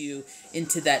links you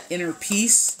into that inner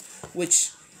peace, which,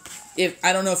 if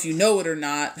I don't know if you know it or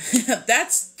not,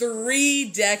 that's 3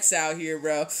 decks out here,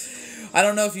 bro. I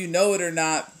don't know if you know it or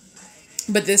not,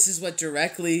 But this is what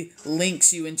directly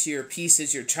links you into your peace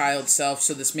as your child self.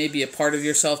 So this may be a part of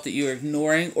yourself that you're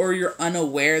ignoring, or you're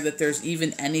unaware that there's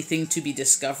even anything to be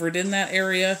discovered in that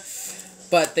area.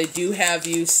 But they do have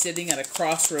you sitting at a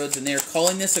crossroads, and they're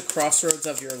calling this a crossroads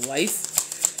of your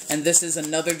life. And this is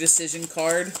another decision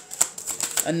card,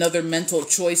 another mental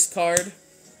choice card.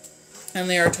 And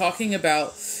they are talking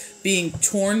about being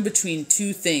torn between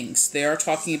two things. They are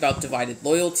talking about divided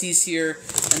loyalties here,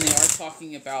 and they are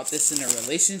talking about this in a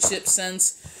relationship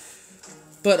sense,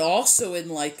 but also in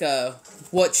like a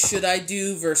what should I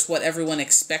do versus what everyone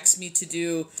expects me to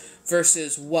do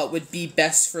versus what would be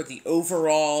best for the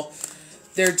overall.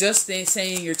 They're just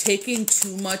saying you're taking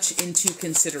too much into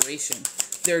consideration.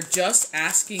 They're just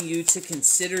asking you to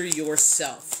consider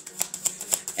yourself.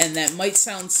 And that might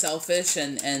sound selfish,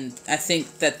 and I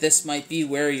think that this might be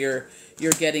where you're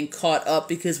getting caught up,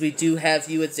 because we do have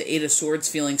you at the Eight of Swords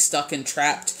feeling stuck and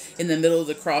trapped in the middle of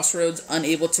the crossroads,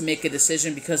 unable to make a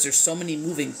decision because there's so many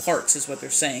moving parts, is what they're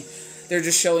saying. They're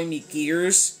just showing me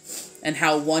gears and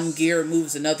how one gear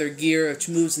moves another gear, which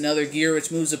moves another gear,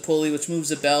 which moves a pulley, which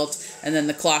moves a belt, and then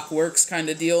the clock works kind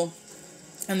of deal.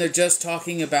 And they're just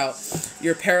talking about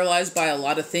you're paralyzed by a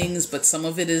lot of things, but some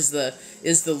of it is the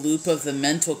loop of the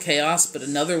mental chaos, but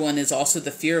another one is also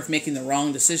the fear of making the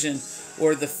wrong decision,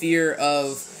 or the fear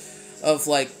of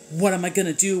like, what am I going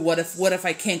to do? What if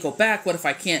I can't go back? What if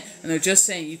I can't? And they're just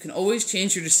saying you can always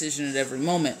change your decision at every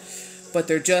moment, but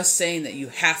they're just saying that you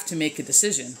have to make a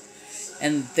decision.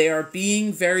 And they are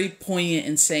being very poignant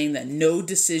in saying that no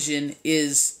decision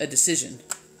is a decision.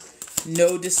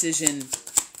 No decision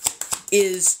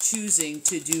is choosing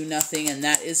to do nothing, and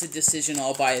that is a decision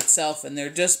all by itself. And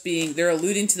they're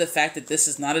alluding to the fact that this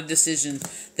is not a decision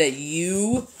that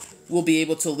you will be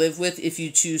able to live with if you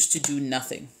choose to do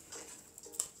nothing.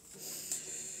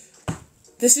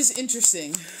 This is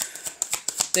interesting.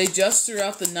 They just threw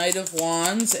out the Knight of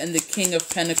Wands and the King of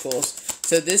Pentacles.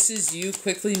 So this is you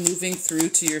quickly moving through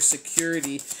to your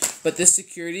security, but this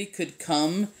security could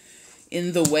come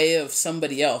in the way of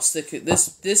somebody else.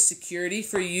 This security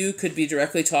for you could be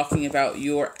directly talking about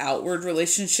your outward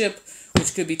relationship,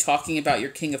 which could be talking about your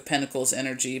King of Pentacles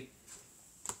energy.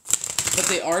 But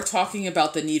they are talking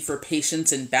about the need for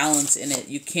patience and balance in it.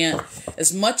 You can't,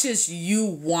 as much as you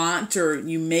want, or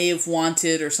you may have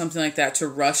wanted or something like that, to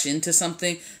rush into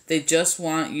something, they just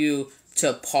want you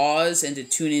to pause and to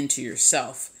tune into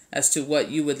yourself as to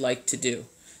what you would like to do.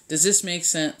 Does this make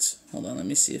sense? Hold on, let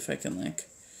me see if I can link.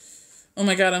 Oh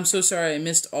my god, I'm so sorry. I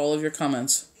missed all of your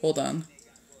comments. Hold on.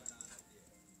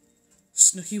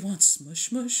 Snooky wants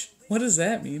smush mush? What does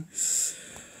that mean?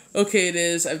 Okay, it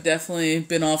is. I've definitely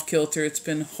been off kilter. It's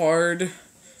been hard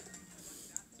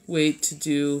wait to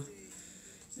do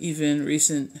even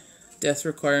recent death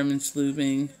requirements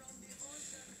looming.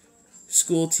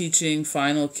 School teaching,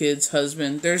 final kids,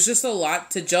 husband. There's just a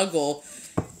lot to juggle.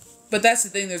 But that's the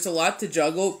thing. There's a lot to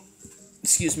juggle.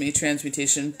 Excuse me,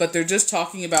 transmutation. But they're just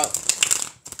talking about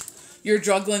you're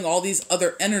juggling all these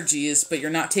other energies, but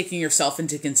you're not taking yourself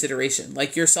into consideration.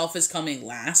 Like, yourself is coming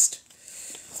last.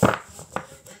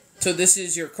 So this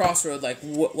is your crossroad. Like,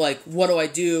 what do I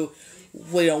do?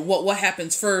 What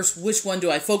happens first? Which one do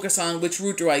I focus on? Which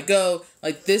route do I go?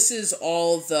 Like, this is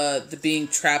all the being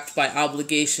trapped by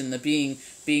obligation, the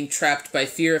being trapped by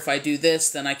fear. If I do this,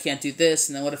 then I can't do this.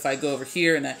 And then what if I go over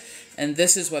here? And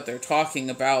this is what they're talking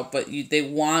about. But they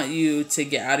want you to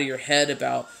get out of your head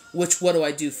about what do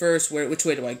I do first? Which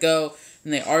way do I go?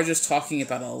 And they are just talking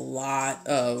about a lot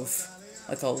of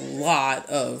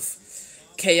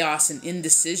chaos and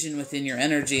indecision within your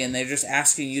energy, and they're just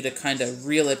asking you to kind of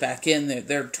reel it back in.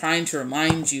 They're trying to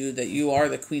remind you that you are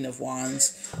the Queen of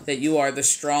Wands, that you are the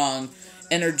strong,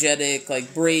 energetic,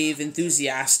 like brave,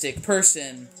 enthusiastic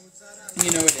person.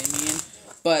 You know what I mean?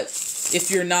 But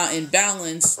if you're not in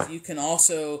balance, you can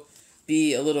also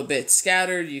be a little bit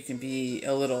scattered, you can be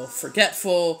a little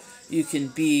forgetful, you can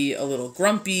be a little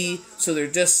grumpy. So they're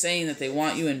just saying that they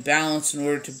want you in balance in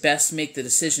order to best make the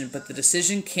decision, but the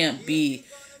decision can't be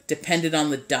dependent on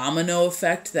the domino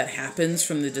effect that happens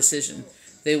from the decision.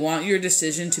 They want your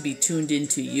decision to be tuned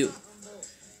into you.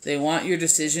 They want your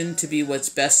decision to be what's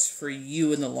best for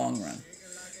you in the long run.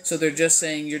 So they're just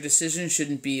saying your decision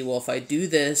shouldn't be, well, if I do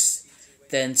this,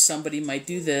 then somebody might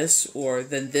do this, or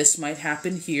then this might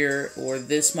happen here, or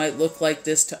this might look like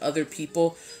this to other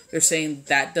people. They're saying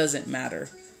that doesn't matter.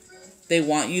 They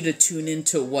want you to tune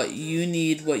into what you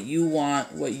need, what you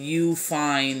want, what you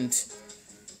find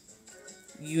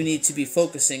you need to be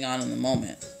focusing on in the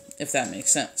moment, if that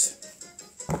makes sense.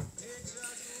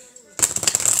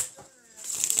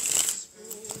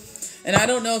 And I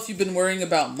don't know if you've been worrying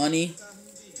about money.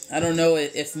 I don't know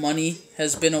if money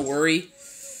has been a worry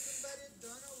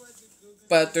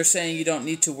but they're saying you don't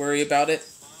need to worry about it.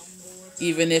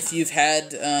 Even if you've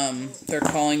had, they're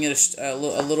calling it a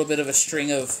little bit of a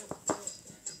string of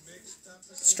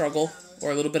struggle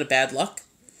or a little bit of bad luck.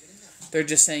 They're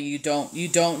just saying you don't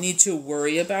need to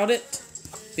worry about it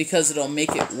because it'll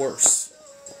make it worse.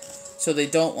 So they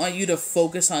don't want you to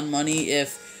focus on money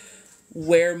if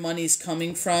where money's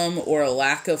coming from or a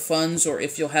lack of funds or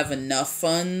if you'll have enough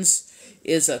funds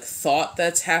is a thought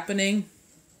that's happening.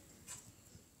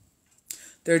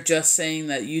 They're just saying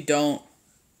that you don't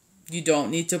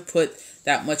need to put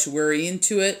that much worry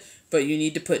into it, but you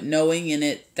need to put knowing in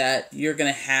it that you're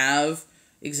going to have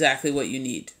exactly what you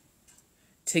need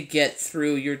to get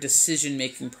through your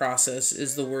decision-making process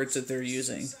is the words that they're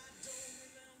using.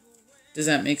 Does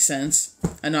that make sense?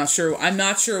 I'm not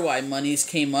sure why monies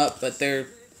came up, but they're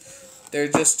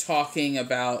just talking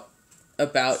about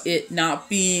it not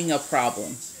being a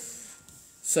problem.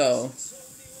 So,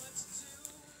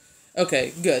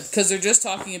 okay, good. Because they're just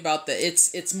talking about that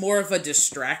it's more of a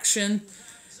distraction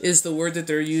is the word that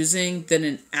they're using than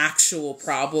an actual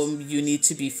problem you need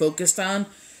to be focused on.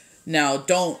 Now,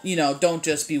 don't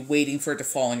just be waiting for it to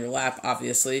fall in your lap,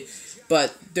 obviously.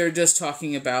 But they're just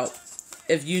talking about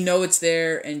if you know it's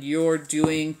there and you're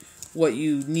doing what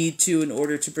you need to in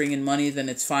order to bring in money, then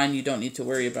it's fine. You don't need to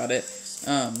worry about it.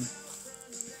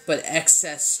 But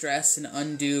excess stress and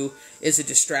undue is a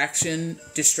distraction,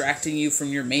 distracting you from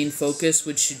your main focus,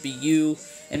 which should be you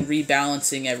and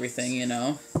rebalancing everything, you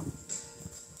know.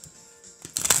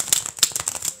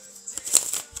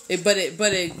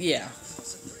 Yeah.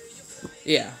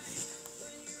 Yeah.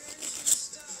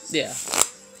 Yeah.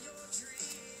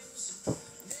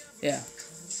 Yeah.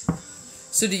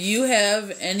 So do you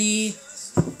have any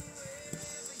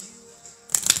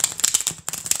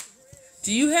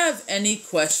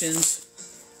questions?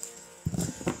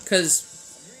 Because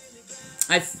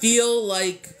I feel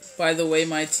like, by the way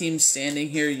my team's standing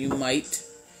here, you might.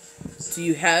 Do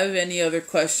you have any other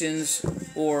questions,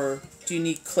 or do you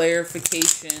need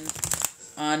clarification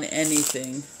on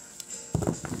anything?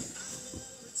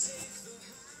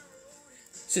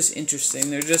 It's just interesting.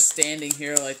 They're just standing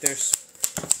here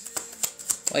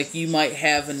like you might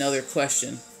have another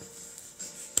question.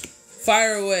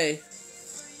 Fire away.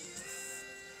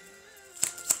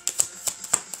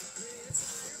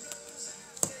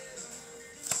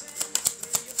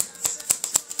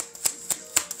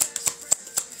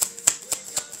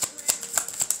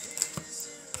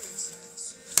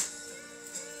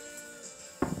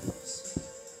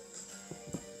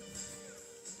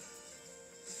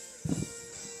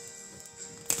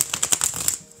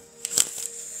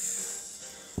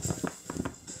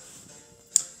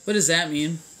 What does that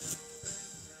mean?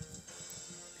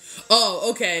 Oh,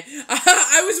 okay.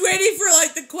 I was waiting for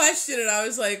the question and I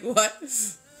was like, what?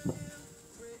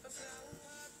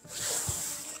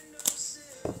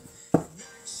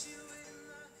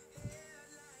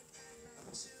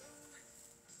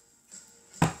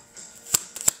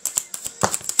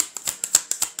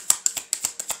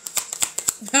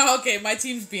 Okay, my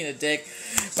team's being a dick.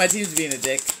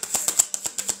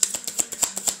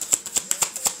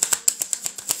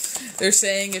 They're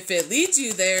saying if it leads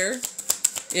you there,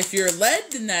 if you're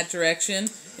led in that direction,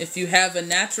 if you have a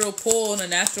natural pull and a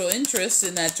natural interest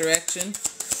in that direction,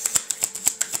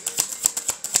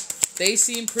 they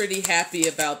seem pretty happy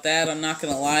about that. I'm not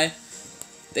gonna lie.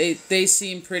 They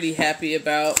seem pretty happy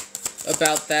about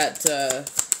that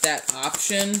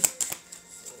option.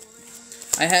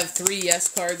 I have 3 yes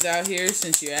cards out here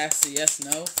since you asked the yes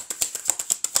no.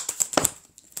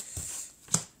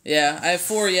 Yeah, I have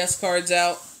 4 yes cards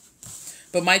out.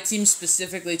 But my team's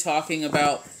specifically talking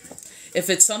about if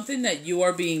it's something that you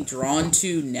are being drawn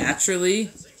to naturally,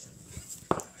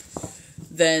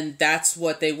 then that's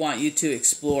what they want you to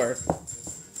explore.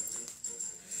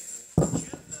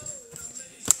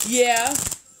 Yeah,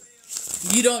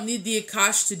 you don't need the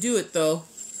Akash to do it, though.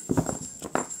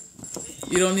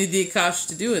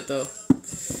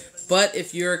 But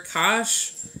if your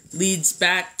Akash leads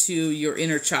back to your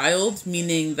inner child,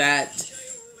 meaning that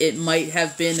it might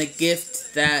have been a gift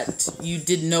that you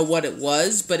didn't know what it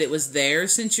was, but it was there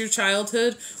since your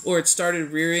childhood, or it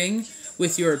started rearing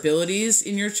with your abilities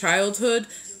in your childhood,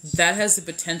 that has the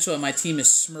potential, and my team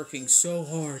is smirking so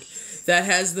hard, that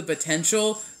has the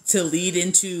potential to lead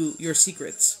into your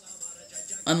secrets.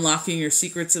 Unlocking your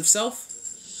secrets of self.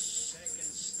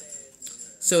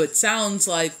 So it sounds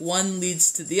like one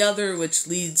leads to the other, which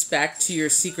leads back to your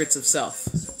secrets of self.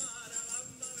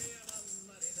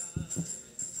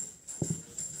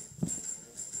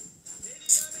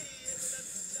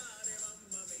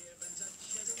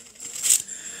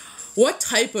 What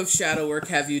type of shadow work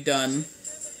have you done?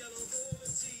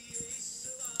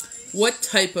 What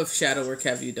type of shadow work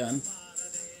have you done?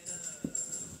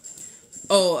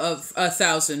 Oh, of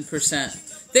 1,000%.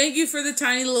 Thank you for the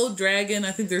tiny little dragon.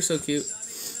 I think they're so cute.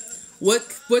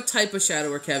 What type of shadow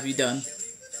work have you done?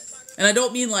 And I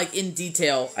don't mean like in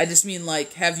detail. I just mean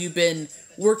like, have you been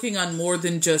working on more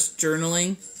than just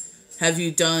journaling? Have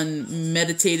you done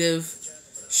meditative,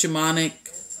 shamanic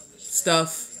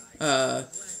stuff,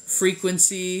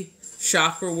 frequency,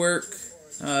 chakra work?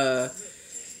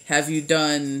 Have you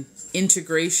done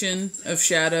integration of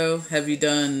shadow? Have you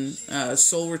done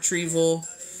soul retrieval?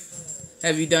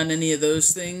 Have you done any of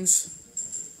those things?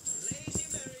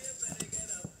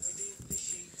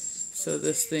 So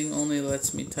this thing only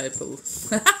lets me type a...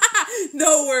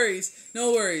 No worries.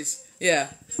 No worries. Yeah.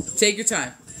 Take your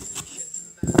time.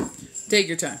 Take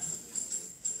your time.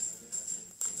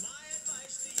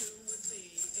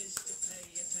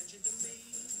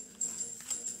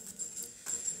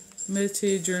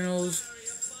 Meditate journals,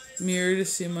 mirror to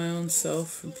see my own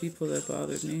self from people that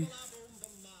bothered me.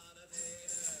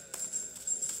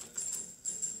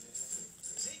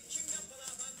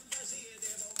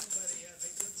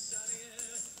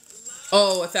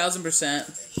 Oh,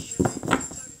 1,000%.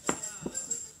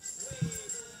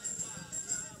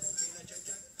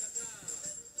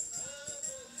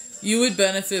 You would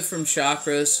benefit from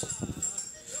chakras.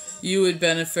 You would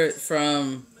benefit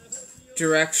from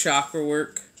direct chakra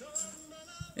work,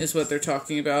 is what they're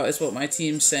talking about. Is what my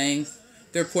team's saying.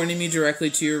 They're pointing me directly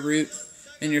to your root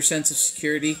and your sense of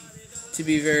security, to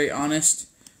be very honest.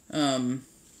 And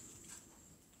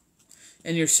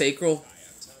your sacral.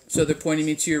 So they're pointing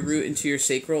me to your root and to your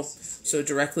sacral. So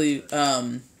directly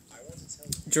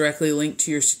linked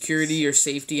to your security, your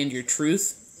safety, and your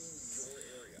truth.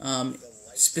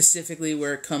 Specifically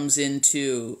where it comes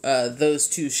into those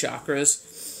two chakras.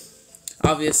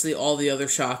 Obviously, all the other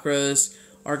chakras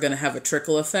are going to have a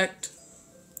trickle effect.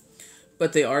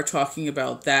 But they are talking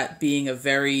about that being a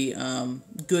very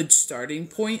good starting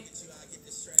point.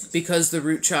 Because the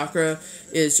root chakra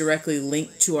is directly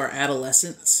linked to our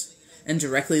adolescence. And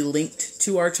directly linked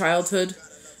to our childhood.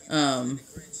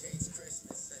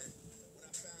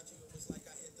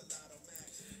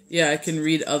 Yeah, I can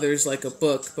read others like a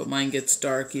book, but mine gets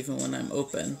dark even when I'm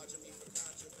open.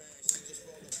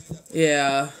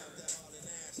 Yeah.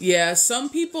 Yeah, some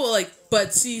people like,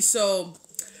 but see, so,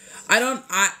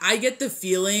 I get the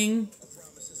feeling,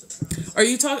 are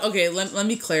you talking, okay, let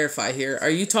me clarify here.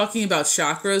 Are you talking about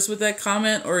chakras with that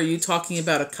comment, or are you talking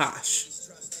about Akash?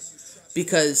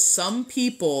 Because some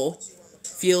people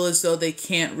feel as though they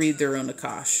can't read their own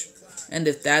Akash. And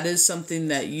if that is something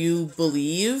that you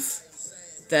believe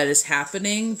that is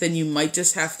happening, then you might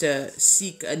just have to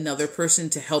seek another person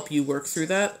to help you work through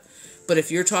that. But if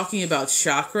you're talking about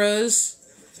chakras,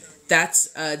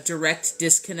 that's a direct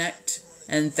disconnect.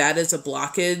 And that is a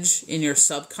blockage in your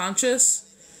subconscious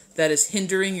that is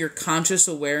hindering your conscious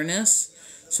awareness.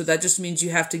 So that just means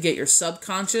you have to get your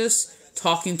subconscious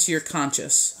talking to your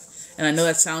conscious. And I know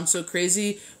that sounds so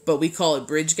crazy, but we call it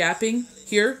bridge gapping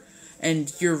here.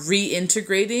 And you're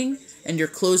reintegrating and you're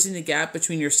closing the gap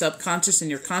between your subconscious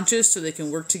and your conscious so they can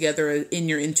work together in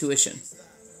your intuition.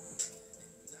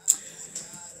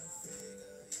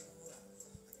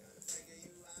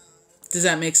 Does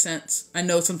that make sense? I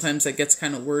know sometimes that gets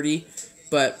kind of wordy,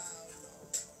 but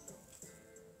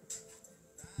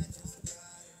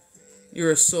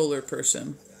you're a solar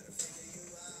person.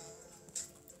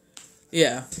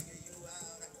 Yeah.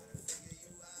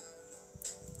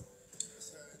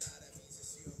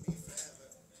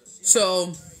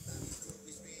 So,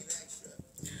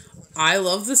 I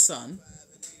love the sun.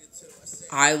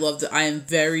 I am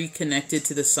very connected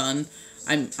to the sun.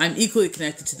 I'm equally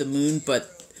connected to the moon, but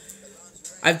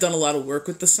I've done a lot of work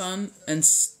with the sun, and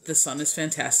the sun is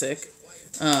fantastic.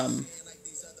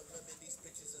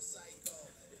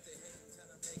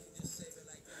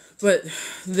 But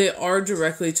they are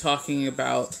directly talking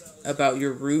about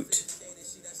your root,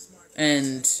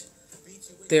 and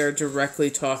they're directly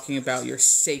talking about your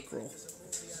sacral.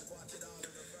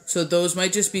 So those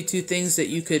might just be two things that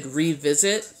you could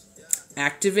revisit,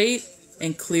 activate,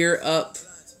 and clear up.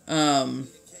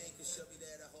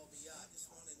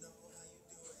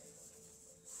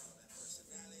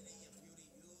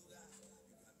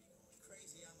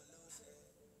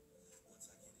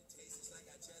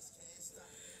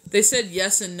 They said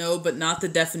yes and no, but not the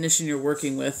definition you're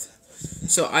working with.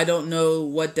 So I don't know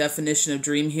what definition of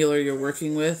dream healer you're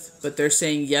working with, but they're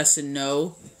saying yes and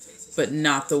no, but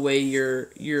not the way you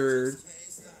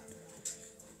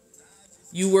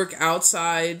work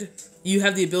outside. You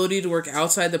have the ability to work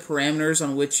outside the parameters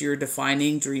on which you're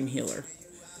defining dream healer.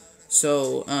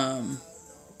 So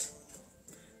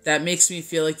that makes me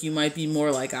feel like you might be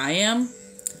more like I am,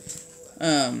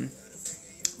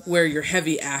 where you're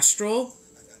heavy astral,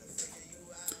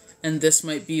 and this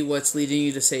might be what's leading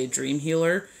you to say dream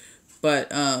healer,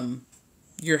 but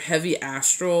you're heavy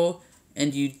astral,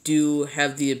 and you do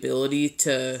have the ability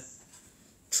to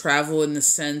travel in the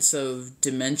sense of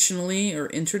dimensionally or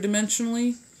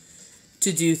interdimensionally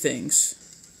to do things.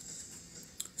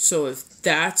 So if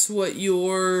that's what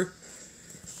you're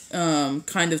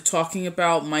kind of talking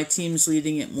about, my team's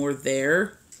leading it more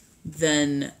there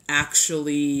than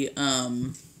actually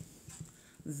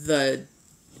the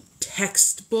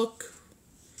textbook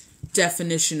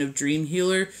definition of dream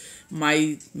healer.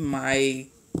 My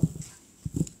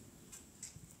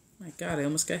God, I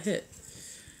almost got hit.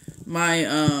 My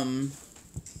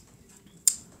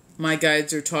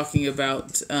guides are talking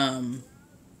about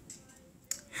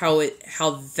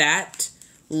how that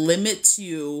limits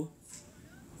you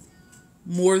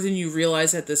more than you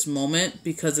realize at this moment,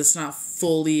 because it's not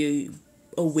fully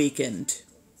awakened.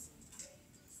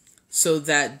 So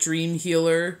that dream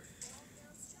healer,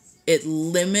 it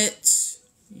limits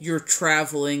your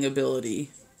traveling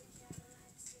ability.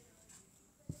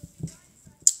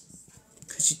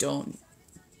 Because you don't.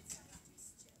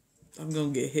 I'm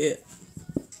going to get hit.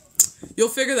 You'll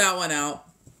figure that one out.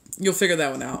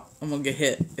 I'm going to get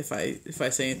hit if I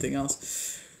say anything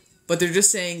else. But they're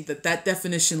just saying that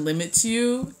definition limits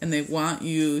you, and they want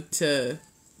you to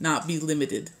not be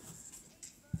limited.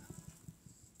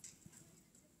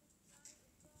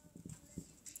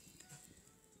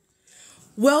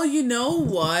 Well, you know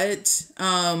what?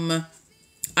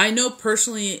 I know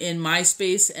personally in my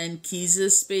space and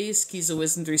Kiza's space, Kiza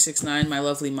Wisdom 369, my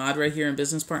lovely mod right here and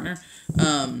business partner,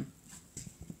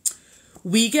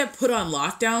 we get put on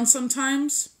lockdown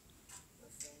sometimes.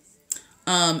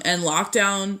 And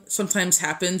lockdown sometimes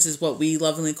happens is what we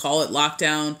lovingly call it,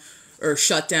 lockdown or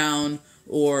shutdown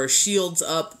or shields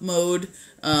up mode.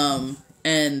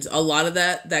 And a lot of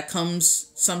that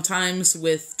comes sometimes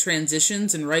with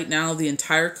transitions. And right now the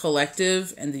entire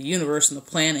collective and the universe and the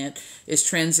planet is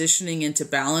transitioning into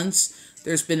balance.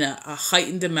 There's been a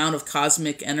heightened amount of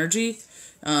cosmic energy,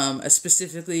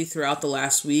 specifically throughout the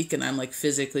last week. And I'm like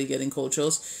physically getting cold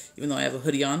chills, even though I have a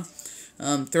hoodie on.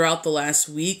 Throughout the last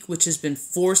week, which has been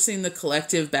forcing the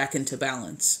collective back into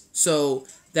balance. So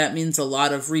that means a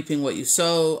lot of reaping what you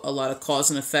sow, a lot of cause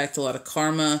and effect, a lot of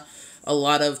karma, a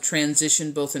lot of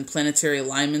transition both in planetary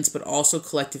alignments, but also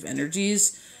collective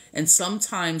energies. And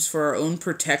sometimes for our own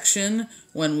protection,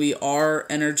 when we are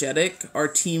energetic, our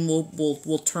team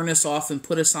will turn us off and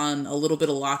put us on a little bit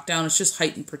of lockdown. It's just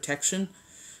heightened protection.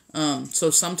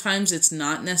 So sometimes it's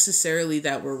not necessarily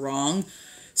that we're wrong.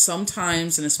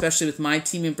 Sometimes, and especially with my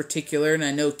team in particular, and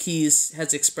I know Keys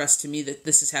has expressed to me that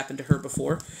this has happened to her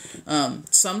before,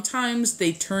 sometimes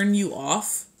they turn you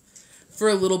off for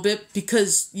a little bit,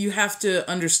 because you have to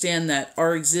understand that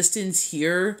our existence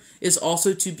here is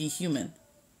also to be human,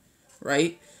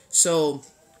 right? So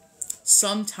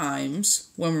sometimes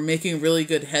when we're making really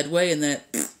good headway, and that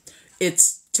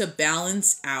it's to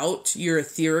balance out your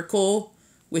etherical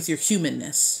with your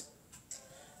humanness.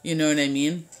 You know what I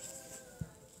mean?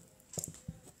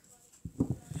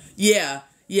 Yeah.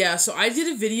 So I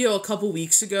did a video a couple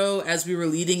weeks ago as we were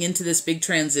leading into this big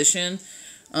transition.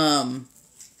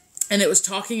 And it was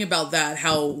talking about that,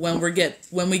 how when we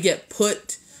get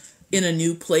put in a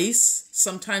new place,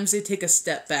 sometimes they take a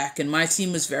step back. And my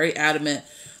team was very adamant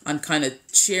on kind of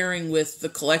sharing with the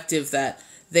collective that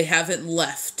they haven't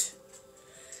left.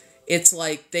 It's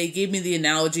like they gave me the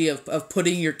analogy of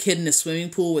putting your kid in a swimming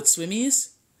pool with swimmies.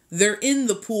 They're in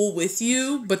the pool with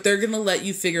you, but they're going to let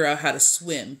you figure out how to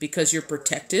swim because you're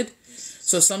protected.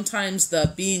 So sometimes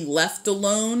the being left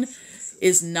alone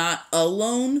is not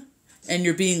alone, and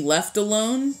you're being left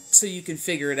alone so you can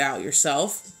figure it out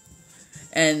yourself.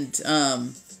 And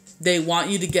they want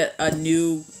you to get a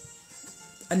new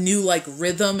like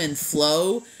rhythm and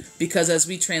flow, because as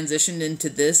we transitioned into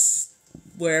this,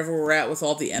 wherever we're at with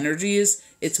all the energies,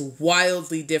 it's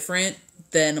wildly different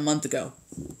than a month ago.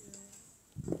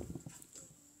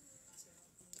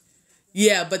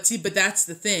 Yeah, but that's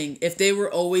the thing. If they were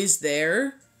always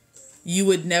there, you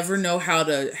would never know how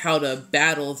to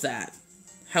battle that.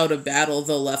 How to battle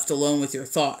the left alone with your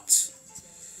thoughts.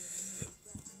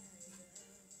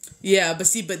 Yeah,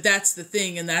 but that's the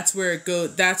thing, and that's where it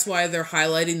goes. That's why they're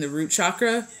highlighting the root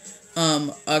chakra.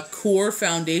 A core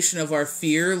foundation of our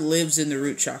fear lives in the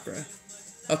root chakra.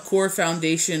 A core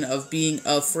foundation of being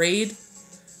afraid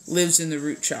lives in the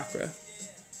root chakra.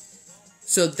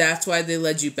 So that's why they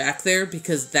led you back there,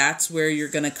 because that's where you're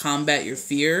going to combat your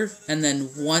fear. And then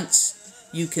once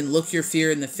you can look your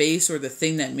fear in the face, or the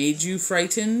thing that made you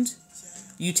frightened,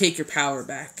 you take your power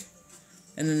back.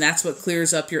 And then that's what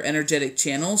clears up your energetic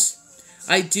channels.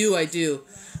 I do.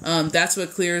 That's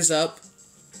what clears up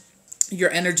your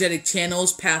energetic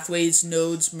channels, pathways,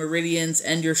 nodes, meridians,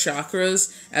 and your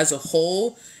chakras as a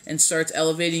whole, and starts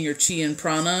elevating your chi and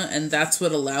prana, and that's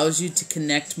what allows you to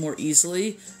connect more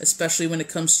easily, especially when it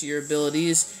comes to your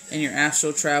abilities and your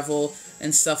astral travel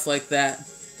and stuff like that.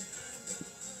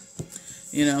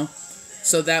 You know?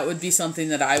 So that would be something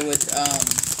that I would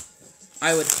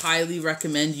highly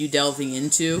recommend you delving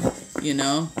into, you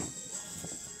know?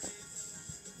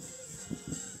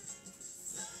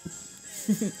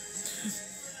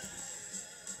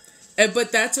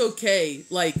 But that's okay.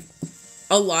 Like,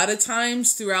 a lot of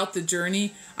times throughout the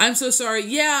journey, I'm so sorry.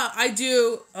 Yeah, I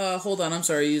do. Hold on. I'm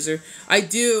sorry, user. I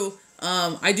do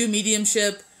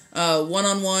mediumship,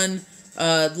 one-on-one,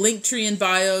 Linktree in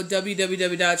bio,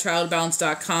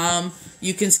 www.childbalance.com.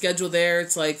 You can schedule there.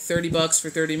 It's like $30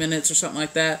 for 30 minutes or something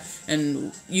like that.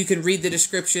 And you can read the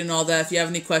description and all that. If you have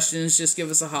any questions, just give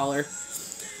us a holler.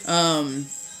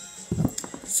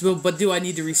 But do I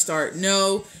need to restart?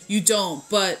 No, you don't.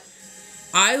 But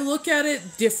I look at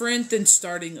it different than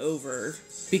starting over,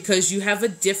 because you have a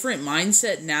different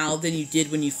mindset now than you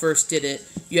did when you first did it.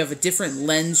 You have a different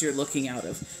lens you're looking out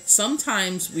of.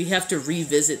 Sometimes we have to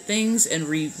revisit things and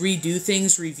redo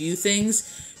things, review things,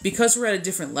 because we're at a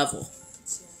different level.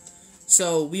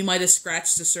 So we might have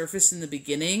scratched the surface in the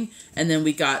beginning, and then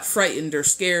we got frightened or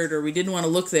scared, or we didn't want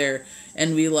to look there,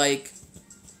 and we like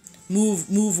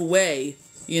move away,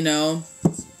 you know?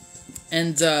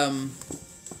 And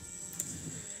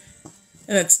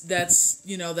that's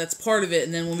you know, that's part of it.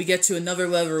 And then when we get to another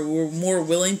level, we're more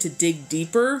willing to dig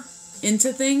deeper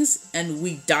into things, and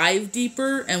we dive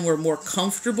deeper, and we're more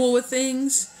comfortable with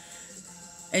things.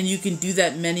 And you can do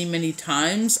that many, many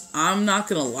times. I'm not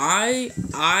gonna lie,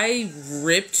 I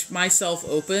ripped myself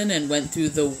open and went through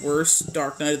the worst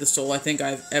dark night of the soul I think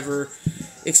I've ever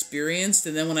experienced.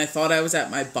 And then when I thought I was at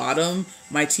my bottom,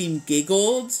 my team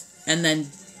giggled and then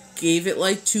gave it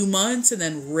like 2 months and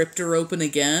then ripped her open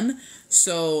again.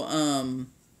 So,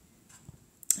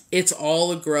 it's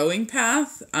all a growing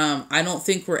path. I don't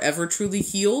think we're ever truly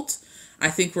healed. I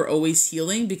think we're always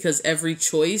healing, because every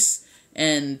choice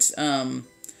and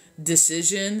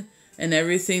decision and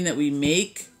everything that we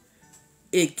make,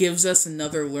 it gives us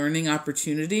another learning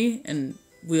opportunity, and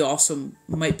we also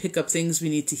might pick up things we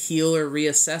need to heal or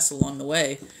reassess along the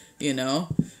way, you know?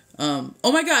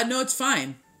 Oh my God, no, it's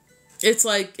fine. It's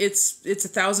like, it's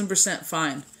 1,000%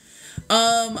 fine.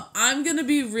 I'm gonna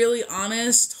be really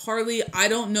honest, Harley. I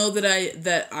don't know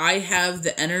that I have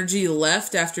the energy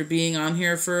left after being on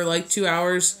here for like 2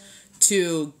 hours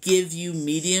to give you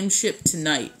mediumship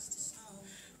tonight.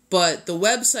 But the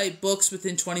website books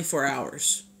within 24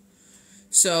 hours.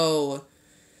 So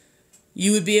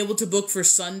you would be able to book for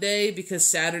Sunday, because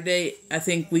Saturday, I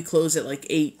think we close at like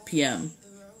 8 p.m.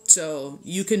 So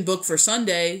you can book for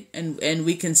Sunday, and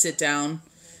we can sit down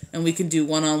and we can do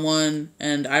one-on-one,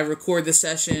 and I record the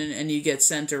session, and you get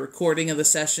sent a recording of the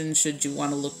session should you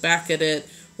want to look back at it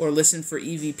or listen for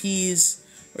EVPs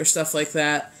or stuff like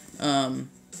that.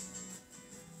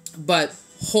 But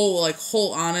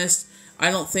whole honest, I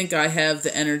don't think I have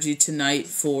the energy tonight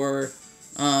for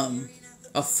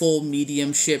a full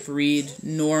mediumship read,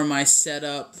 nor am I set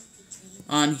up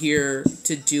on here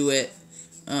to do it.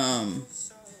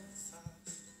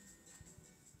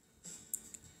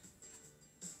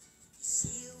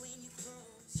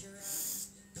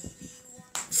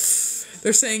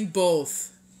 They're saying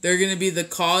both. They're going to be the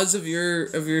cause of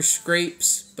your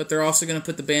scrapes, but they're also going to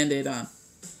put the Band-Aid on.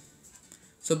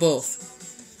 So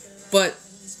both. But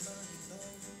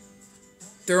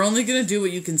they're only going to do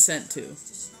what you consent to.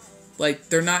 Like,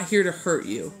 they're not here to hurt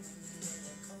you.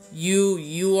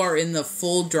 You are in the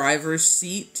full driver's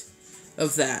seat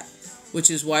of that,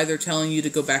 which is why they're telling you to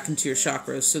go back into your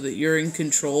chakras, so that you're in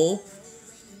control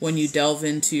when you delve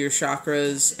into your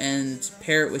chakras and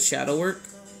pair it with shadow work.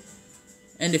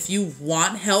 And if you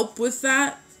want help with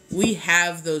that, we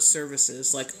have those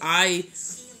services. Like, I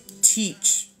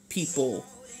teach people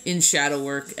in shadow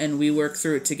work, and we work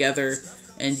through it together,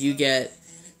 and you get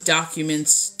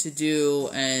documents to do,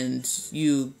 and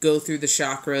you go through the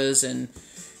chakras, and,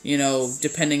 you know,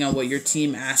 depending on what your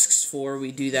team asks for,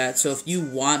 we do that. So if you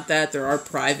want that, there are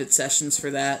private sessions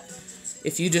for that.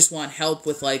 If you just want help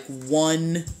with, like,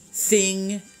 one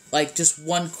thing, like just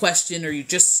one question, or you're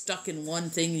just stuck in one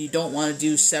thing and you don't want to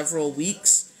do several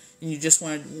weeks, and you just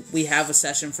want to, we have a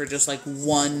session for just like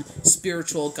one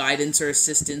spiritual guidance or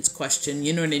assistance question,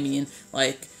 you know what I mean?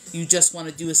 Like, you just want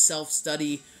to do a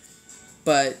self-study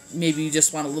but maybe you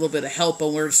just want a little bit of help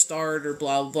on where to start, or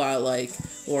blah blah, like,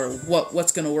 or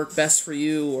what's going to work best for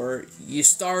you, or you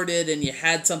started and you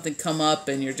had something come up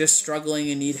and you're just struggling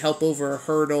and need help over a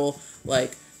hurdle,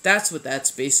 like, that's what that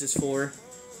space is for.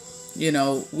 You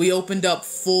know, we opened up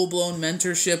full-blown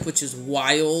mentorship, which is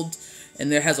wild,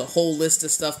 and there has a whole list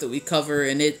of stuff that we cover,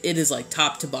 and it is like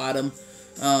top to bottom,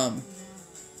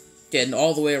 getting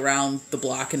all the way around the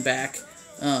block and back.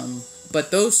 But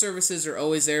those services are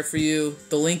always there for you.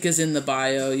 The link is in the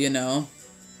bio, you know.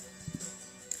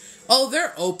 Oh,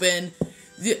 they're open.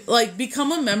 Like,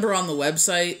 become a member on the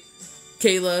website.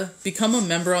 Kayla, become a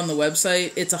member on the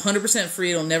website. It's 100%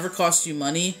 free. It'll never cost you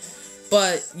money.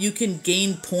 But you can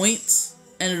gain points,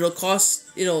 and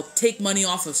it'll take money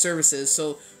off of services.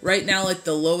 So right now, like,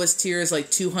 the lowest tier is like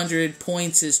 200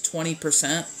 points is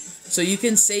 20%. So you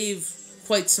can save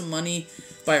quite some money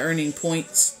by earning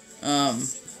points.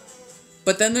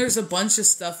 But then there's a bunch of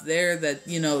stuff there that,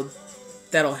 you know,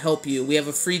 that'll help you. We have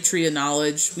a free tree of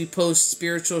knowledge. We post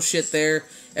spiritual shit there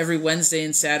every Wednesday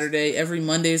and Saturday. Every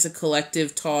Monday is a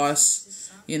collective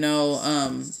toss. You know,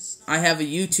 I have a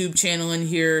YouTube channel in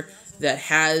here that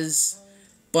has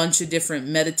a bunch of different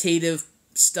meditative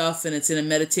stuff, and it's in a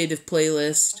meditative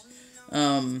playlist.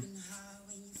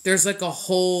 There's like a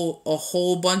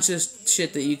whole bunch of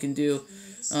shit that you can do.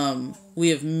 We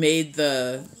have made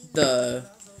the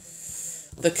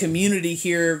community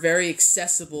here very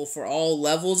accessible for all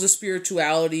levels of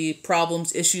spirituality,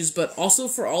 problems, issues, but also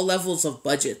for all levels of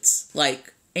budgets.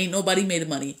 Like, ain't nobody made of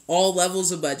money. All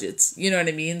levels of budgets. You know what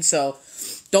I mean? So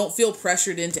don't feel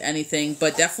pressured into anything,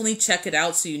 but definitely check it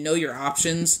out so you know your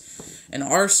options. And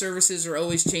our services are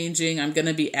always changing. I'm going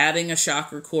to be adding a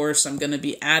chakra course. I'm going to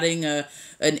be adding an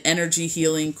energy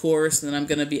healing course. And then I'm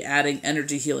going to be adding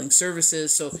energy healing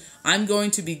services. So I'm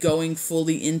going to be going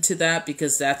fully into that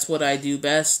because that's what I do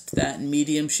best, that and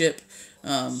mediumship.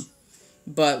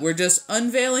 But we're just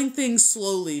unveiling things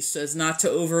slowly so as not to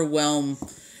overwhelm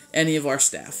any of our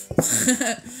staff.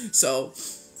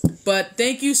 But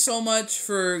thank you so much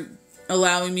for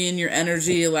allowing me in your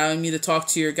energy, allowing me to talk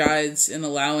to your guides, and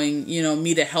allowing, you know,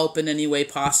 me to help in any way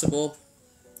possible.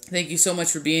 Thank you so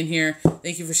much for being here.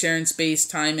 Thank you for sharing space,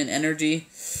 time, and energy.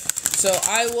 So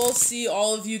I will see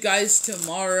all of you guys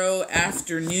tomorrow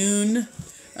afternoon,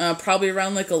 probably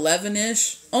around like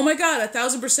 11-ish. Oh my God,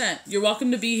 1,000%. You're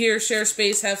welcome to be here, share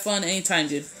space, have fun anytime,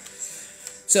 dude.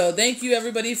 So thank you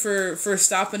everybody for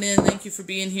stopping in. Thank you for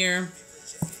being here.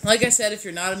 Like I said, if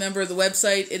you're not a member of the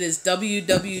website, it is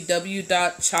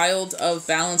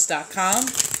www.ChildOfBalance.com,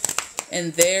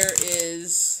 and there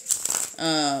is,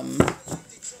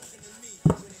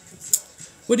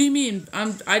 what do you mean?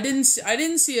 I didn't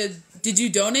see a, did you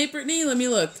donate, Brittany? Let me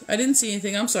look. I didn't see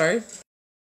anything. I'm sorry.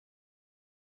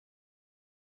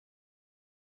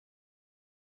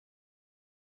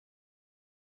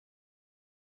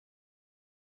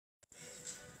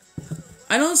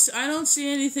 I don't see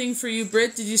anything for you,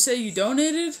 Britt. Did you say you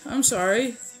donated? I'm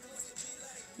sorry.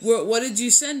 What did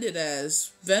you send it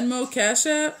as? Venmo, Cash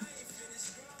App?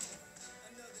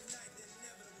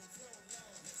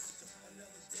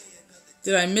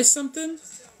 Did I miss something?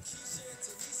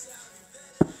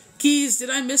 Keys, did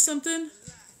I miss something?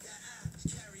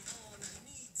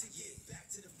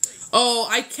 Oh,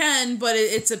 I can, but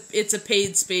it's a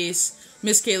paid space.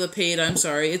 Miss Kayla paid. I'm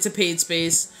sorry. It's a paid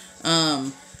space.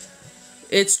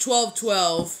 It's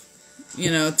 12/12,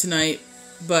 you know, tonight,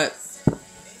 but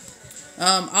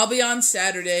I'll be on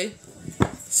Saturday.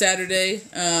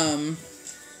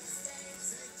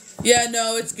 Yeah,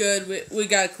 no, it's good. We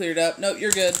got it cleared up. Nope,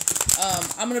 you're good.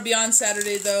 I'm gonna be on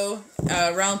Saturday though,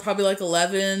 around probably like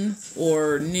 11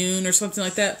 or noon or something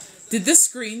like that. Did this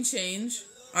screen change?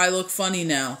 I look funny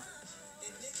now.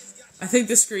 I think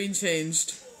the screen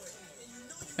changed.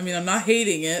 I mean, I'm not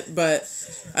hating it, but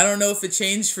I don't know if it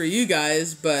changed for you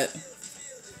guys, but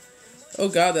oh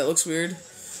God, that looks weird.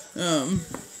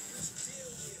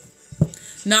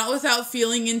 Not without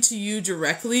feeling into you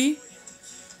directly,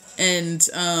 and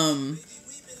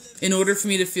in order for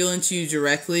me to feel into you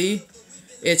directly,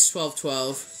 it's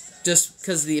 12/12, just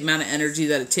because of the amount of energy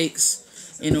that it takes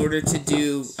in order to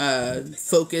do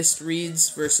focused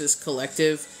reads versus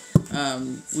collective.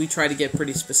 We try to get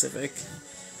pretty specific.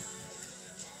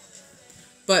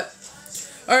 But,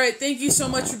 alright, thank you so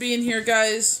much for being here,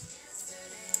 guys.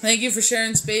 Thank you for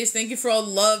sharing space. Thank you for all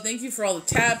the love. Thank you for all the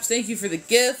taps. Thank you for the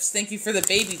gifts. Thank you for the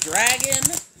baby dragon.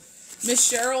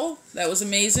 Miss Cheryl, that was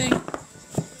amazing.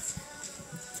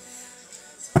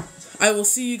 I will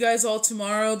see you guys all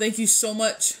tomorrow. Thank you so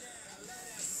much